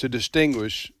 again, to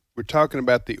distinguish, we're talking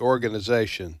about the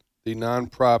organization, the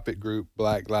nonprofit group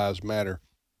Black Lives Matter.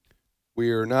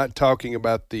 We are not talking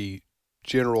about the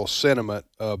general sentiment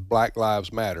of Black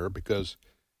Lives Matter because,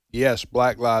 yes,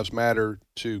 Black Lives matter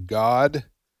to God,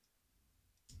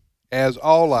 as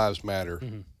all lives matter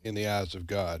in the eyes of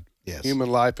God. Yes. Human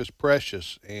life is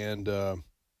precious, and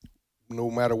no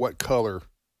matter what color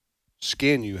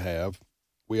skin you have,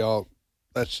 we all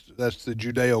that's the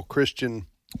Judeo-Christian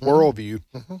worldview.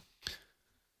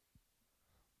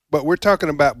 But we're talking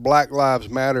about Black Lives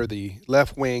Matter, the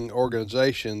left-wing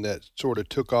organization that sort of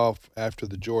took off after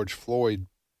the George Floyd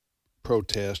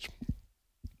protest.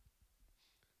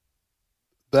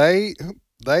 They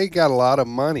got a lot of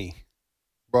money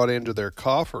brought into their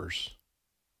coffers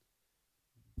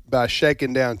by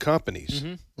shaking down companies.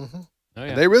 Oh,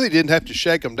 yeah. They really didn't have to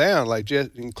shake them down like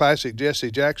in classic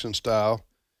Jesse Jackson style.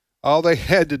 All they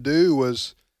had to do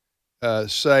was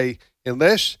say,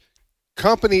 unless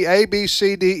company A, B,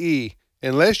 C, D, E,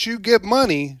 unless you give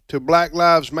money to Black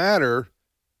Lives Matter,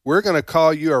 we're going to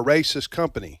call you a racist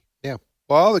company. Yeah.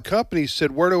 Well, all the companies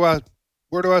said, where do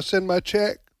I send my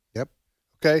check? Yep.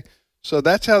 Okay. So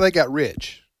that's how they got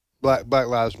rich, Black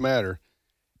Lives Matter.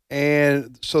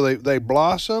 And so they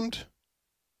blossomed.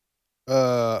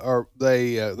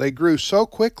 They grew so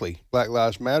quickly. Black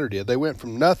Lives Matter did. They went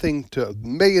from nothing to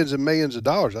millions and millions of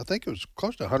dollars. I think it was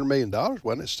close to $100 million,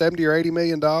 wasn't it? $70 or $80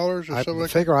 million or something like that. The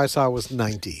figure I saw was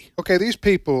 90. Okay, these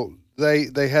people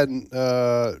they hadn't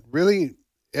really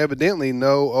evidently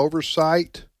no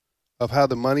oversight of how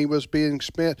the money was being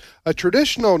spent. A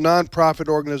traditional nonprofit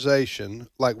organization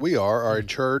like we are, or a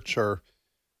church, or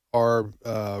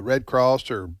Red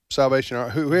Cross or Salvation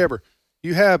Army, whoever,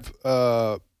 you have.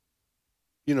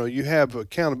 You have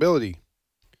accountability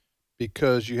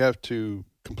because you have to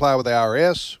comply with the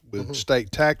IRS, with state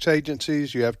tax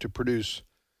agencies. You have to produce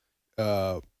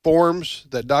forms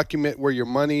that document where your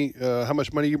money, how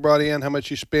much money you brought in, how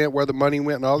much you spent, where the money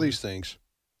went, and all these things.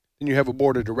 Then you have a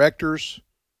board of directors,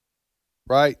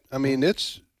 right? I mean,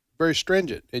 it's very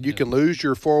stringent. And you can lose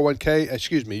your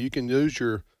 401k, you can lose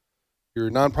your your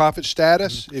nonprofit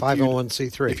status.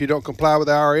 501c3. If you don't comply with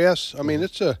the IRS, I mean,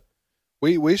 it's a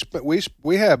we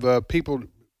have people.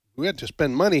 We have to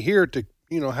spend money here to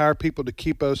hire people to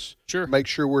keep us, make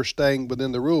sure we're staying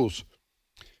within the rules,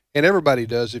 and everybody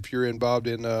does if you're involved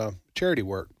in charity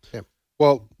work. Yep.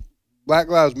 Well, Black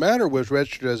Lives Matter was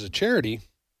registered as a charity,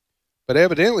 but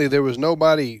evidently there was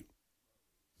nobody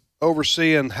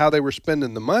overseeing how they were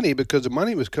spending the money because the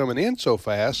money was coming in so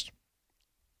fast.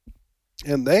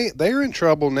 And they're in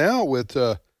trouble now with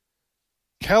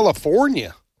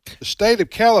California, the state of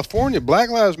California. Black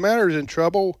Lives Matter is in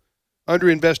trouble, under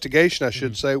investigation, I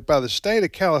should say, by the state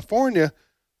of California,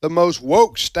 the most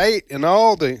woke state in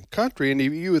all the country. And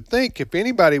you would think if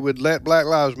anybody would let Black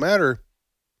Lives Matter,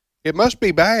 it must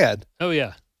be bad. Oh,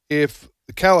 yeah. If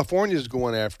California is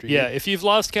going after you. Yeah, if you've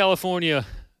lost California,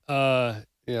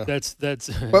 that's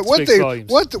but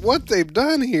what they've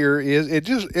done here is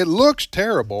it looks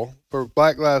terrible for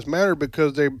Black Lives Matter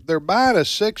because they're buying a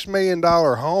 $6 million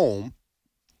home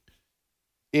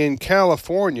in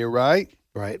California, right?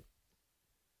 Right.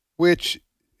 Which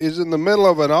is in the middle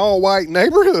of an all-white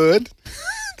neighborhood.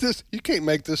 You can't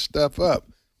make this stuff up.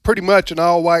 Pretty much an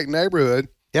all-white neighborhood.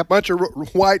 Yep. Bunch of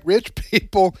white rich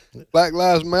people. Black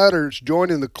Lives Matter is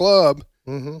joining the club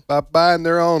by buying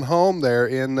their own home there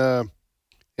in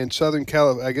Southern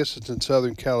California. I guess it's in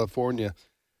Southern California.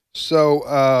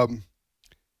 So,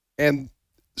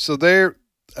 so they're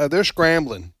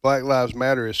scrambling. Black Lives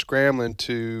Matter is scrambling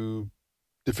to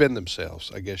defend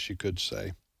themselves, I guess you could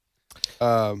say.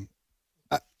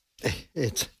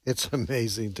 It's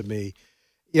amazing to me.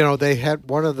 They had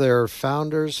one of their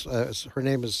founders. Her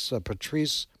name is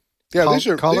Patrice. Yeah,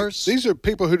 Cullors. These are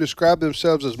people who describe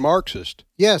themselves as Marxist.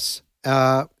 Yes.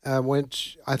 I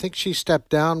think she stepped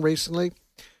down recently.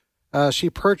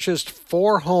 She purchased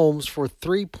 4 homes for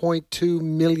 $3.2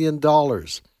 million.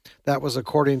 That was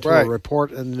according to a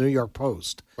report in the New York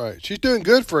Post. Right. She's doing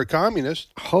good for a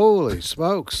communist. Holy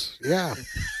smokes. Yeah.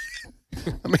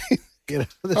 I mean,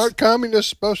 aren't communists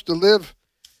supposed to live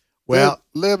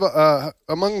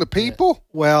among the people?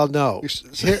 Well, no.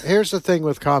 Here's the thing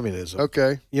with communism.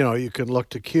 Okay. You can look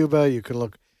to Cuba. You can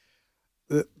look.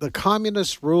 The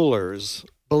communist rulers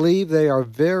believe they are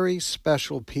very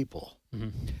special people.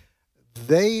 Mm-hmm.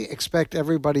 They expect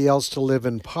everybody else to live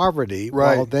in poverty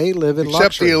while they live in luxury.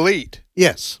 Except the elite.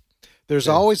 Yes. There's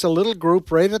always a little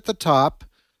group right at the top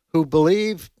who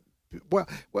believe,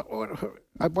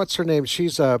 what's her name?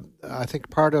 She's, I think,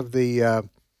 part of the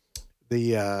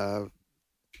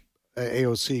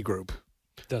AOC group.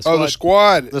 The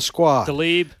squad. The squad.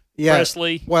 Tlaib,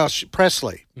 Presley. Well,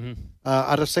 Presley. Mm-hmm.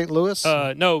 Out of St. Louis?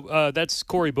 No, that's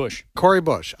Cori Bush. Cori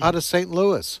Bush, out of St.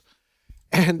 Louis.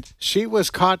 And she was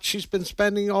caught. She's been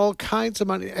spending all kinds of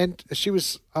money. And she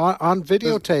was on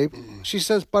videotape. She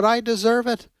says, but I deserve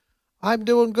it. I'm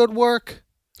doing good work.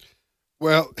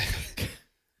 Well,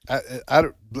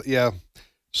 yeah.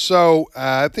 So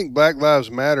I think Black Lives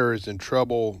Matter is in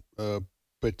trouble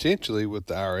potentially with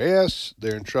the IRS.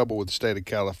 They're in trouble with the state of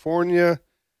California.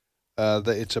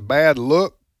 It's a bad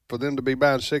look for them to be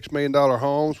buying $6 million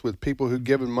homes with people who've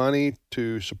given money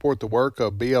to support the work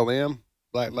of BLM.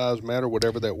 Black Lives Matter,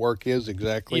 whatever that work is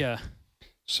exactly. Yeah.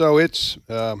 So it's,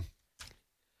 Did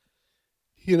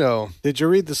you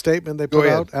read the statement they put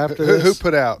out after this? Who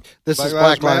put out? This is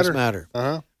Black Lives Matter.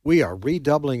 Uh-huh. We are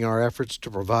redoubling our efforts to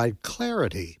provide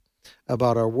clarity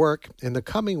about our work. In the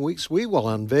coming weeks, we will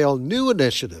unveil new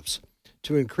initiatives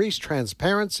to increase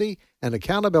transparency and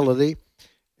accountability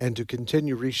and to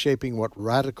continue reshaping what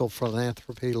radical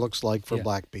philanthropy looks like for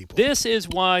black people. This is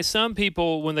why some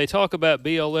people, when they talk about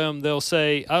BLM, they'll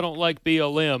say, I don't like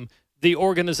BLM. The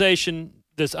organization,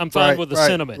 I'm fine with the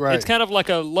sentiment. Right. It's kind of like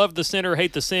a love the sinner,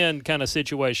 hate the sin kind of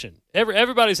situation.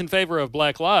 Everybody's in favor of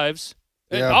black lives.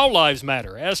 Yeah. All lives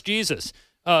matter. Ask Jesus.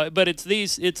 But it's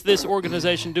this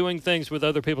organization doing things with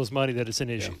other people's money that it's an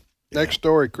issue. Next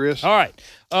story, Chris. All right.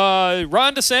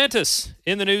 Ron DeSantis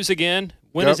in the news again.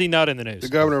 When is he not in the news? The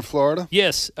governor of Florida?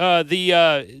 Yes.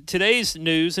 Today's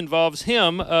news involves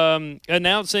him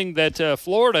announcing that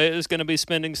Florida is going to be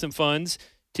spending some funds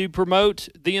to promote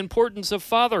the importance of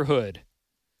fatherhood.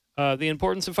 The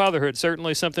importance of fatherhood,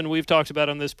 certainly something we've talked about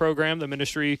on this program. The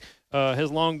ministry has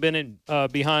long been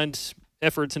behind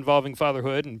efforts involving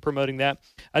fatherhood and promoting that.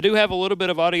 I do have a little bit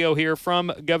of audio here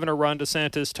from Governor Ron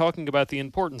DeSantis talking about the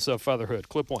importance of fatherhood.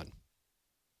 Clip 1.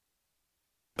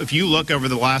 If you look over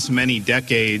the last many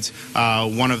decades,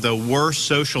 one of the worst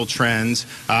social trends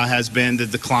has been the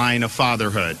decline of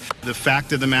fatherhood. The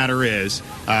fact of the matter is,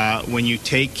 when you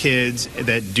take kids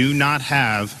that do not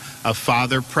have a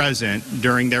father present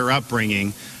during their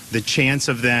upbringing, the chance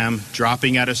of them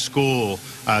dropping out of school,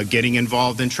 getting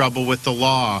involved in trouble with the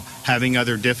law, having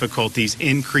other difficulties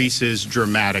increases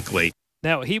dramatically.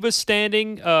 Now, he was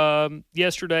standing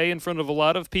yesterday in front of a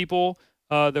lot of people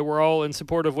that were all in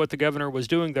support of what the governor was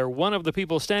doing there. One of the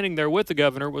people standing there with the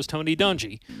governor was Tony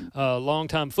Dungy,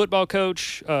 longtime football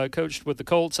coach, coached with the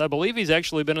Colts. I believe he's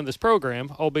actually been in this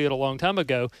program, albeit a long time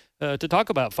ago, to talk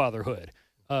about fatherhood.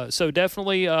 So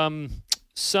definitely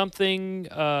something,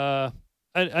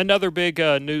 another big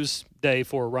news day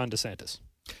for Ron DeSantis.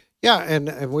 Yeah,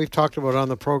 and we've talked about on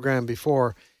the program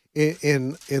before,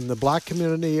 in the black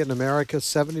community in America,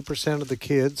 70% of the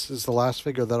kids, is the last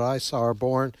figure that I saw, are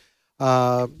born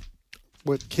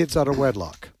with kids out of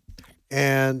wedlock.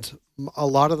 And a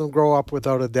lot of them grow up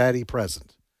without a daddy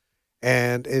present.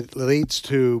 And it leads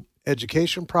to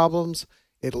education problems.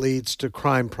 It leads to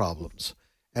crime problems.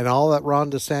 And all that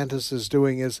Ron DeSantis is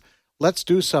doing is, let's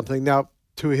do something. Now,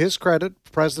 to his credit,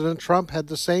 President Trump had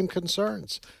the same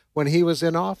concerns when he was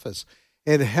in office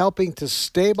in helping to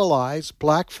stabilize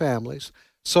black families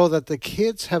so that the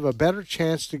kids have a better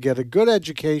chance to get a good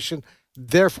education,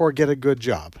 therefore get a good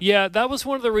job. Yeah, that was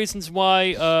one of the reasons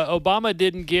why Obama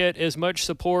didn't get as much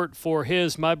support for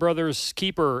his My Brother's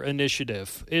Keeper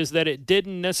initiative, is that it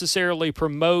didn't necessarily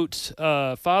promote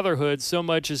fatherhood so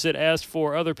much as it asked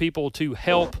for other people to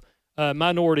help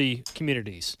minority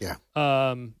communities. Yeah.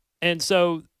 And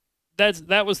so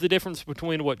that was the difference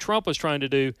between what Trump was trying to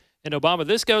do and Obama.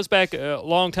 This goes back a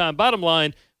long time. Bottom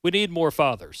line, we need more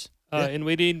fathers, and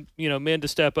we need men to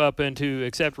step up and to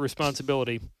accept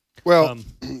responsibility. Well,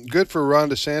 good for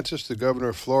Ron DeSantis, the governor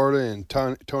of Florida, and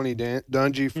Tony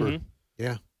Dungy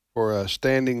for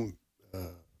standing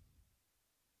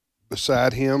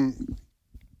beside him.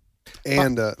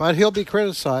 And but he'll be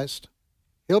criticized.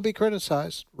 He'll be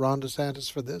criticized, Ron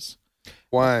DeSantis, for this.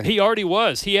 Why? He already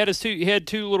was. He had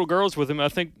two little girls with him. I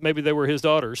think maybe they were his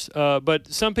daughters. But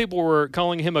some people were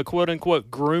calling him a quote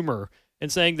unquote groomer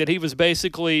and saying that he was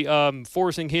basically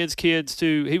forcing his kids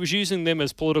he was using them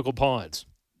as political pawns.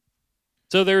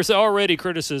 So there's already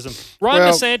criticism. Ron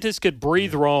DeSantis could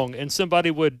breathe wrong, and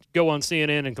somebody would go on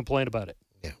CNN and complain about it.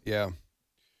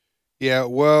 Yeah.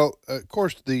 Well, of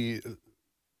course, the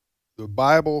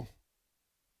Bible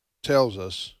tells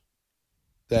us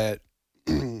that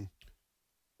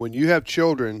when you have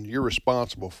children, you're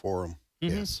responsible for them.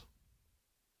 Mm-hmm. Yes.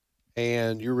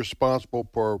 And you're responsible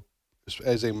for,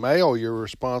 as a male, you're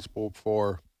responsible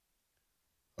for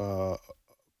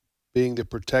being the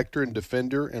protector and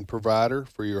defender and provider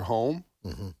for your home,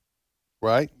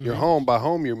 right? Mm-hmm. Your home, by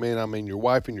home, I mean your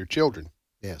wife and your children.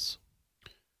 Yes.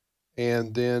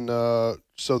 And then,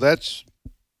 so that's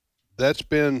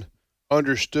been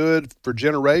understood for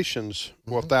generations,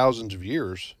 well, thousands of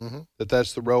years,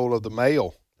 that's the role of the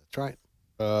male. That's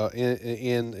right.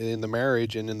 In the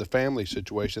marriage and in the family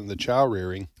situation, the child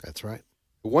rearing. That's right.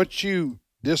 Once you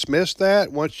dismiss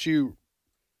that, once you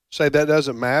say that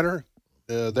doesn't matter,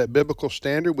 that biblical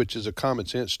standard, which is a common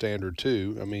sense standard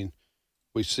too. I mean,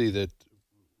 we see that,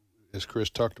 as Chris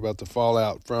talked about, the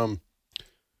fallout from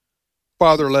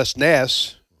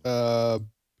fatherlessness,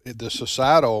 the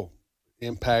societal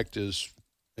impact is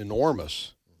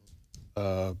enormous.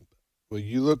 Well,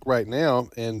 you look right now,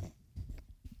 and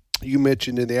you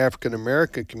mentioned in the African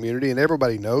American community, and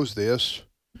everybody knows this,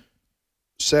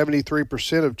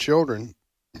 73% of children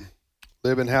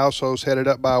live in households headed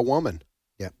up by a woman.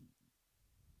 Yep.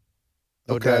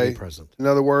 No daddy present. In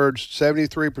other words,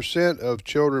 73% of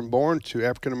children born to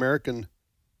African American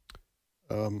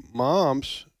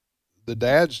moms, the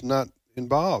dad's not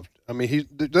involved. I mean,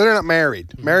 they're not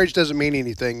married. Marriage doesn't mean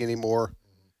anything anymore.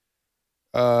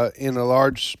 In a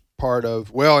large part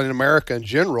of, in America in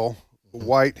general,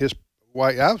 white, I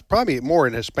was probably more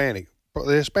in Hispanic.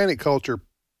 The Hispanic culture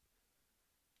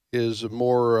is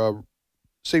more,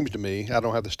 seems to me, I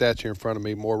don't have the stats here in front of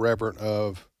me, more reverent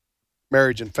of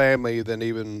marriage and family than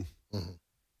even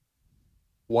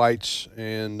whites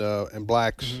and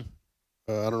blacks.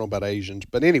 I don't know about Asians,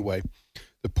 but anyway,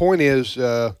 the point is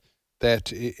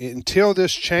that until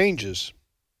this changes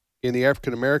in the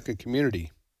African American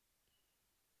community,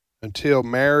 until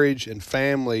marriage and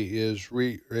family is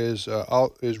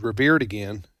revered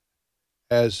again,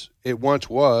 as it once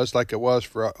was, like it was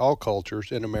for all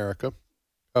cultures in America,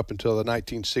 up until the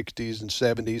 1960s and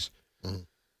 70s,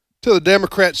 till the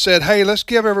Democrats said, "Hey, let's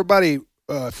give everybody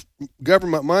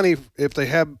government money if they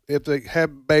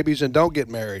have babies and don't get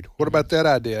married." What about that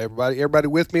idea? Everybody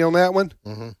with me on that one?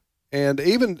 And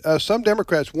even some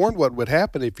Democrats warned what would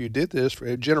happen if you did this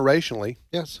generationally.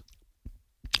 Yes.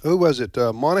 Who was it?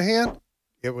 Monahan?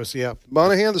 It was, yeah.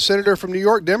 Monahan, the senator from New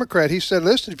York, Democrat. He said,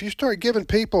 listen, if you start giving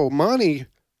people money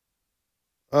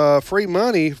free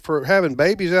money for having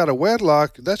babies out of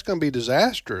wedlock, that's going to be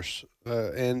disastrous.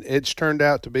 And it's turned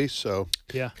out to be so.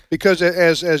 Yeah. Because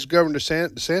as Governor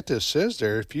DeSantis says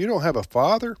there, if you don't have a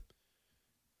father,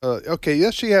 okay,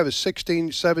 let's say you have a 16,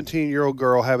 17-year-old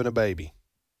girl having a baby.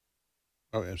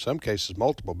 Or in some cases,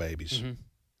 multiple babies. Mm-hmm.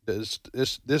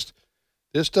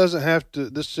 This doesn't have to.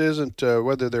 This isn't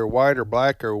whether they're white or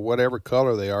black or whatever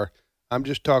color they are. I'm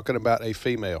just talking about a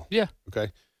female. Yeah.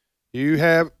 Okay. You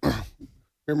have.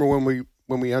 Remember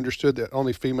when we understood that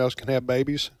only females can have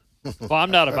babies? Well,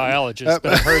 I'm not a biologist,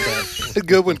 but I've heard that.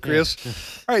 Good one, Chris. Yeah.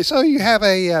 All right. So you have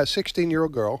a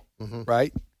 16-year-old girl,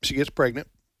 right? She gets pregnant,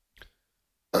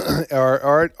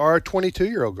 or a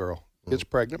 22-year-old girl gets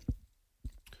pregnant.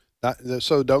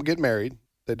 So don't get married.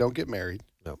 They don't get married.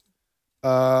 No.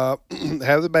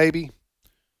 Have the baby,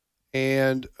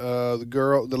 and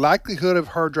the likelihood of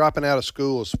her dropping out of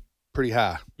school is pretty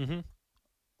high. Mm-hmm.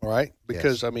 All right,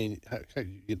 because I mean,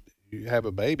 you have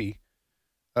a baby,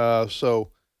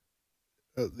 so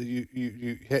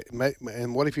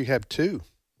and what if you have two?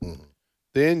 Mm-hmm.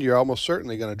 Then you're almost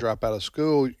certainly going to drop out of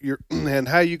school. And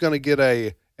how are you going to get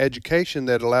a education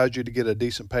that allows you to get a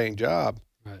decent paying job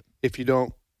if you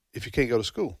can't go to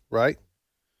school, right?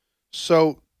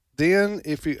 So then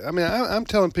I'm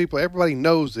telling people, everybody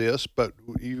knows this, but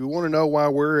you want to know why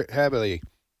we're having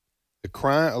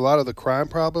a lot of the crime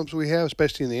problems we have,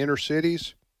 especially in the inner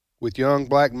cities with young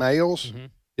black males,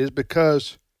 is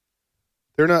because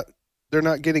they're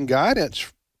not getting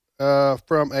guidance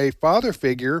from a father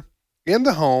figure in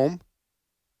the home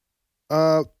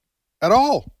at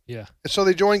all. Yeah. And so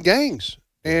they join gangs.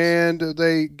 And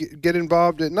they get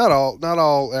involved in not all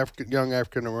young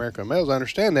African American males. I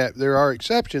understand that there are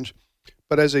exceptions,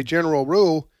 but as a general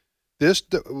rule,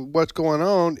 what's going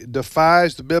on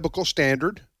defies the biblical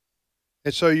standard,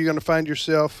 and so you're going to find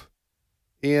yourself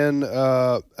in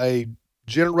a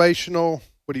generational,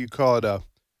 what do you call it,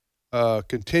 a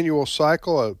continual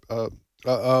cycle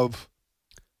of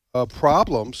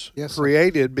problems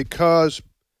created because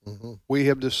we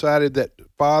have decided that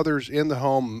fathers in the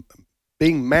home,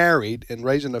 being married and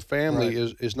raising a family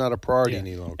is not a priority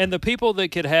any longer. And the people that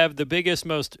could have the biggest,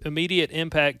 most immediate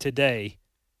impact today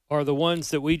are the ones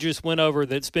that we just went over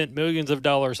that spent millions of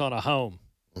dollars on a home.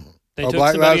 They took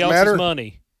somebody else's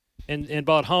money and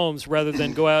bought homes rather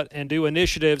than go out and do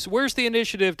initiatives. Where's the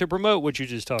initiative to promote what you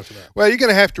just talked about? Well, you're going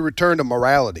to have to return to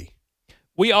morality.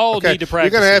 We all need to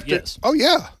practice you're gonna have it, yes. Oh,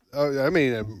 yeah. I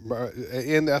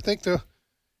mean, I think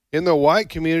in the white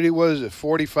community, was it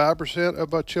 45%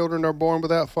 of children are born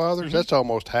without fathers? Mm-hmm. That's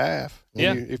almost half.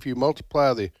 Yeah. If you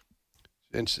multiply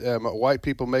white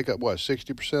people make up,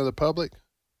 60% of the public?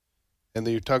 And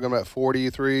then you're talking about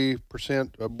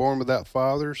 43% are born without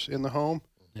fathers in the home?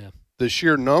 Yeah. The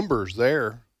sheer numbers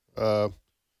there, you're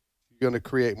going to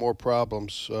create more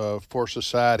problems for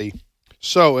society.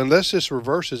 So unless this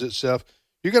reverses itself,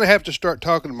 you're going to have to start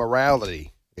talking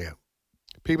morality. Yeah.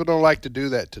 People don't like to do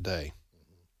that today.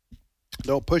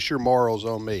 Don't push your morals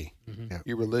on me,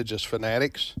 you religious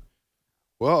fanatics.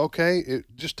 Well, okay,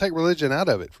 just take religion out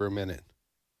of it for a minute.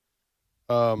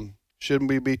 Shouldn't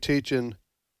we be teaching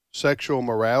sexual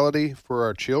morality for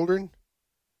our children?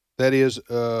 That is,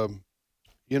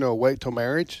 wait till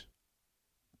marriage.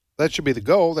 That should be the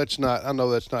goal. I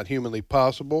know that's not humanly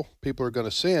possible. People are going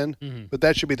to sin, but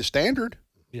that should be the standard.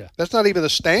 Yeah. That's not even the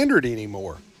standard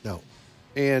anymore. No.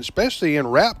 And especially in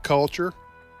rap culture,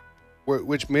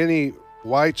 which many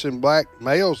whites and black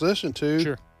males listen to.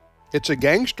 Sure. It's a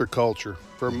gangster culture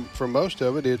for most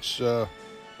of it. It's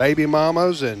baby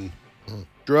mamas and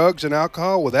drugs and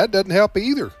alcohol. Well, that doesn't help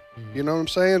either. You know what I'm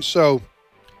saying? So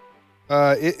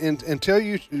until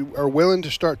you are willing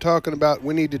to start talking about,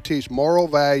 we need to teach moral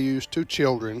values to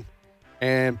children,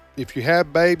 and if you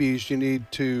have babies, you need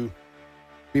to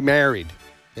be married.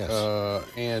 Yes.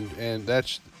 And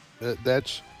that's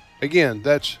again,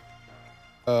 that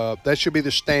should be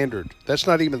the standard. That's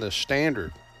not even the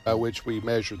standard by which we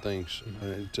measure things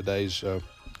in today's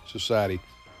society.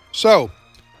 So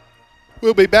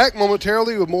we'll be back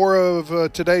momentarily with more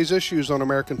of today's issues on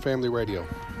American Family Radio.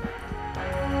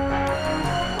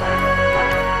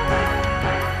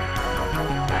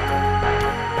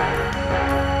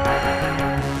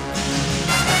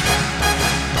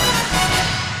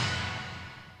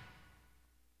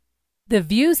 The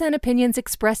views and opinions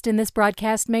expressed in this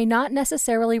broadcast may not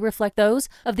necessarily reflect those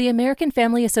of the American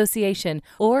Family Association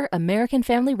or American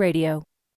Family Radio.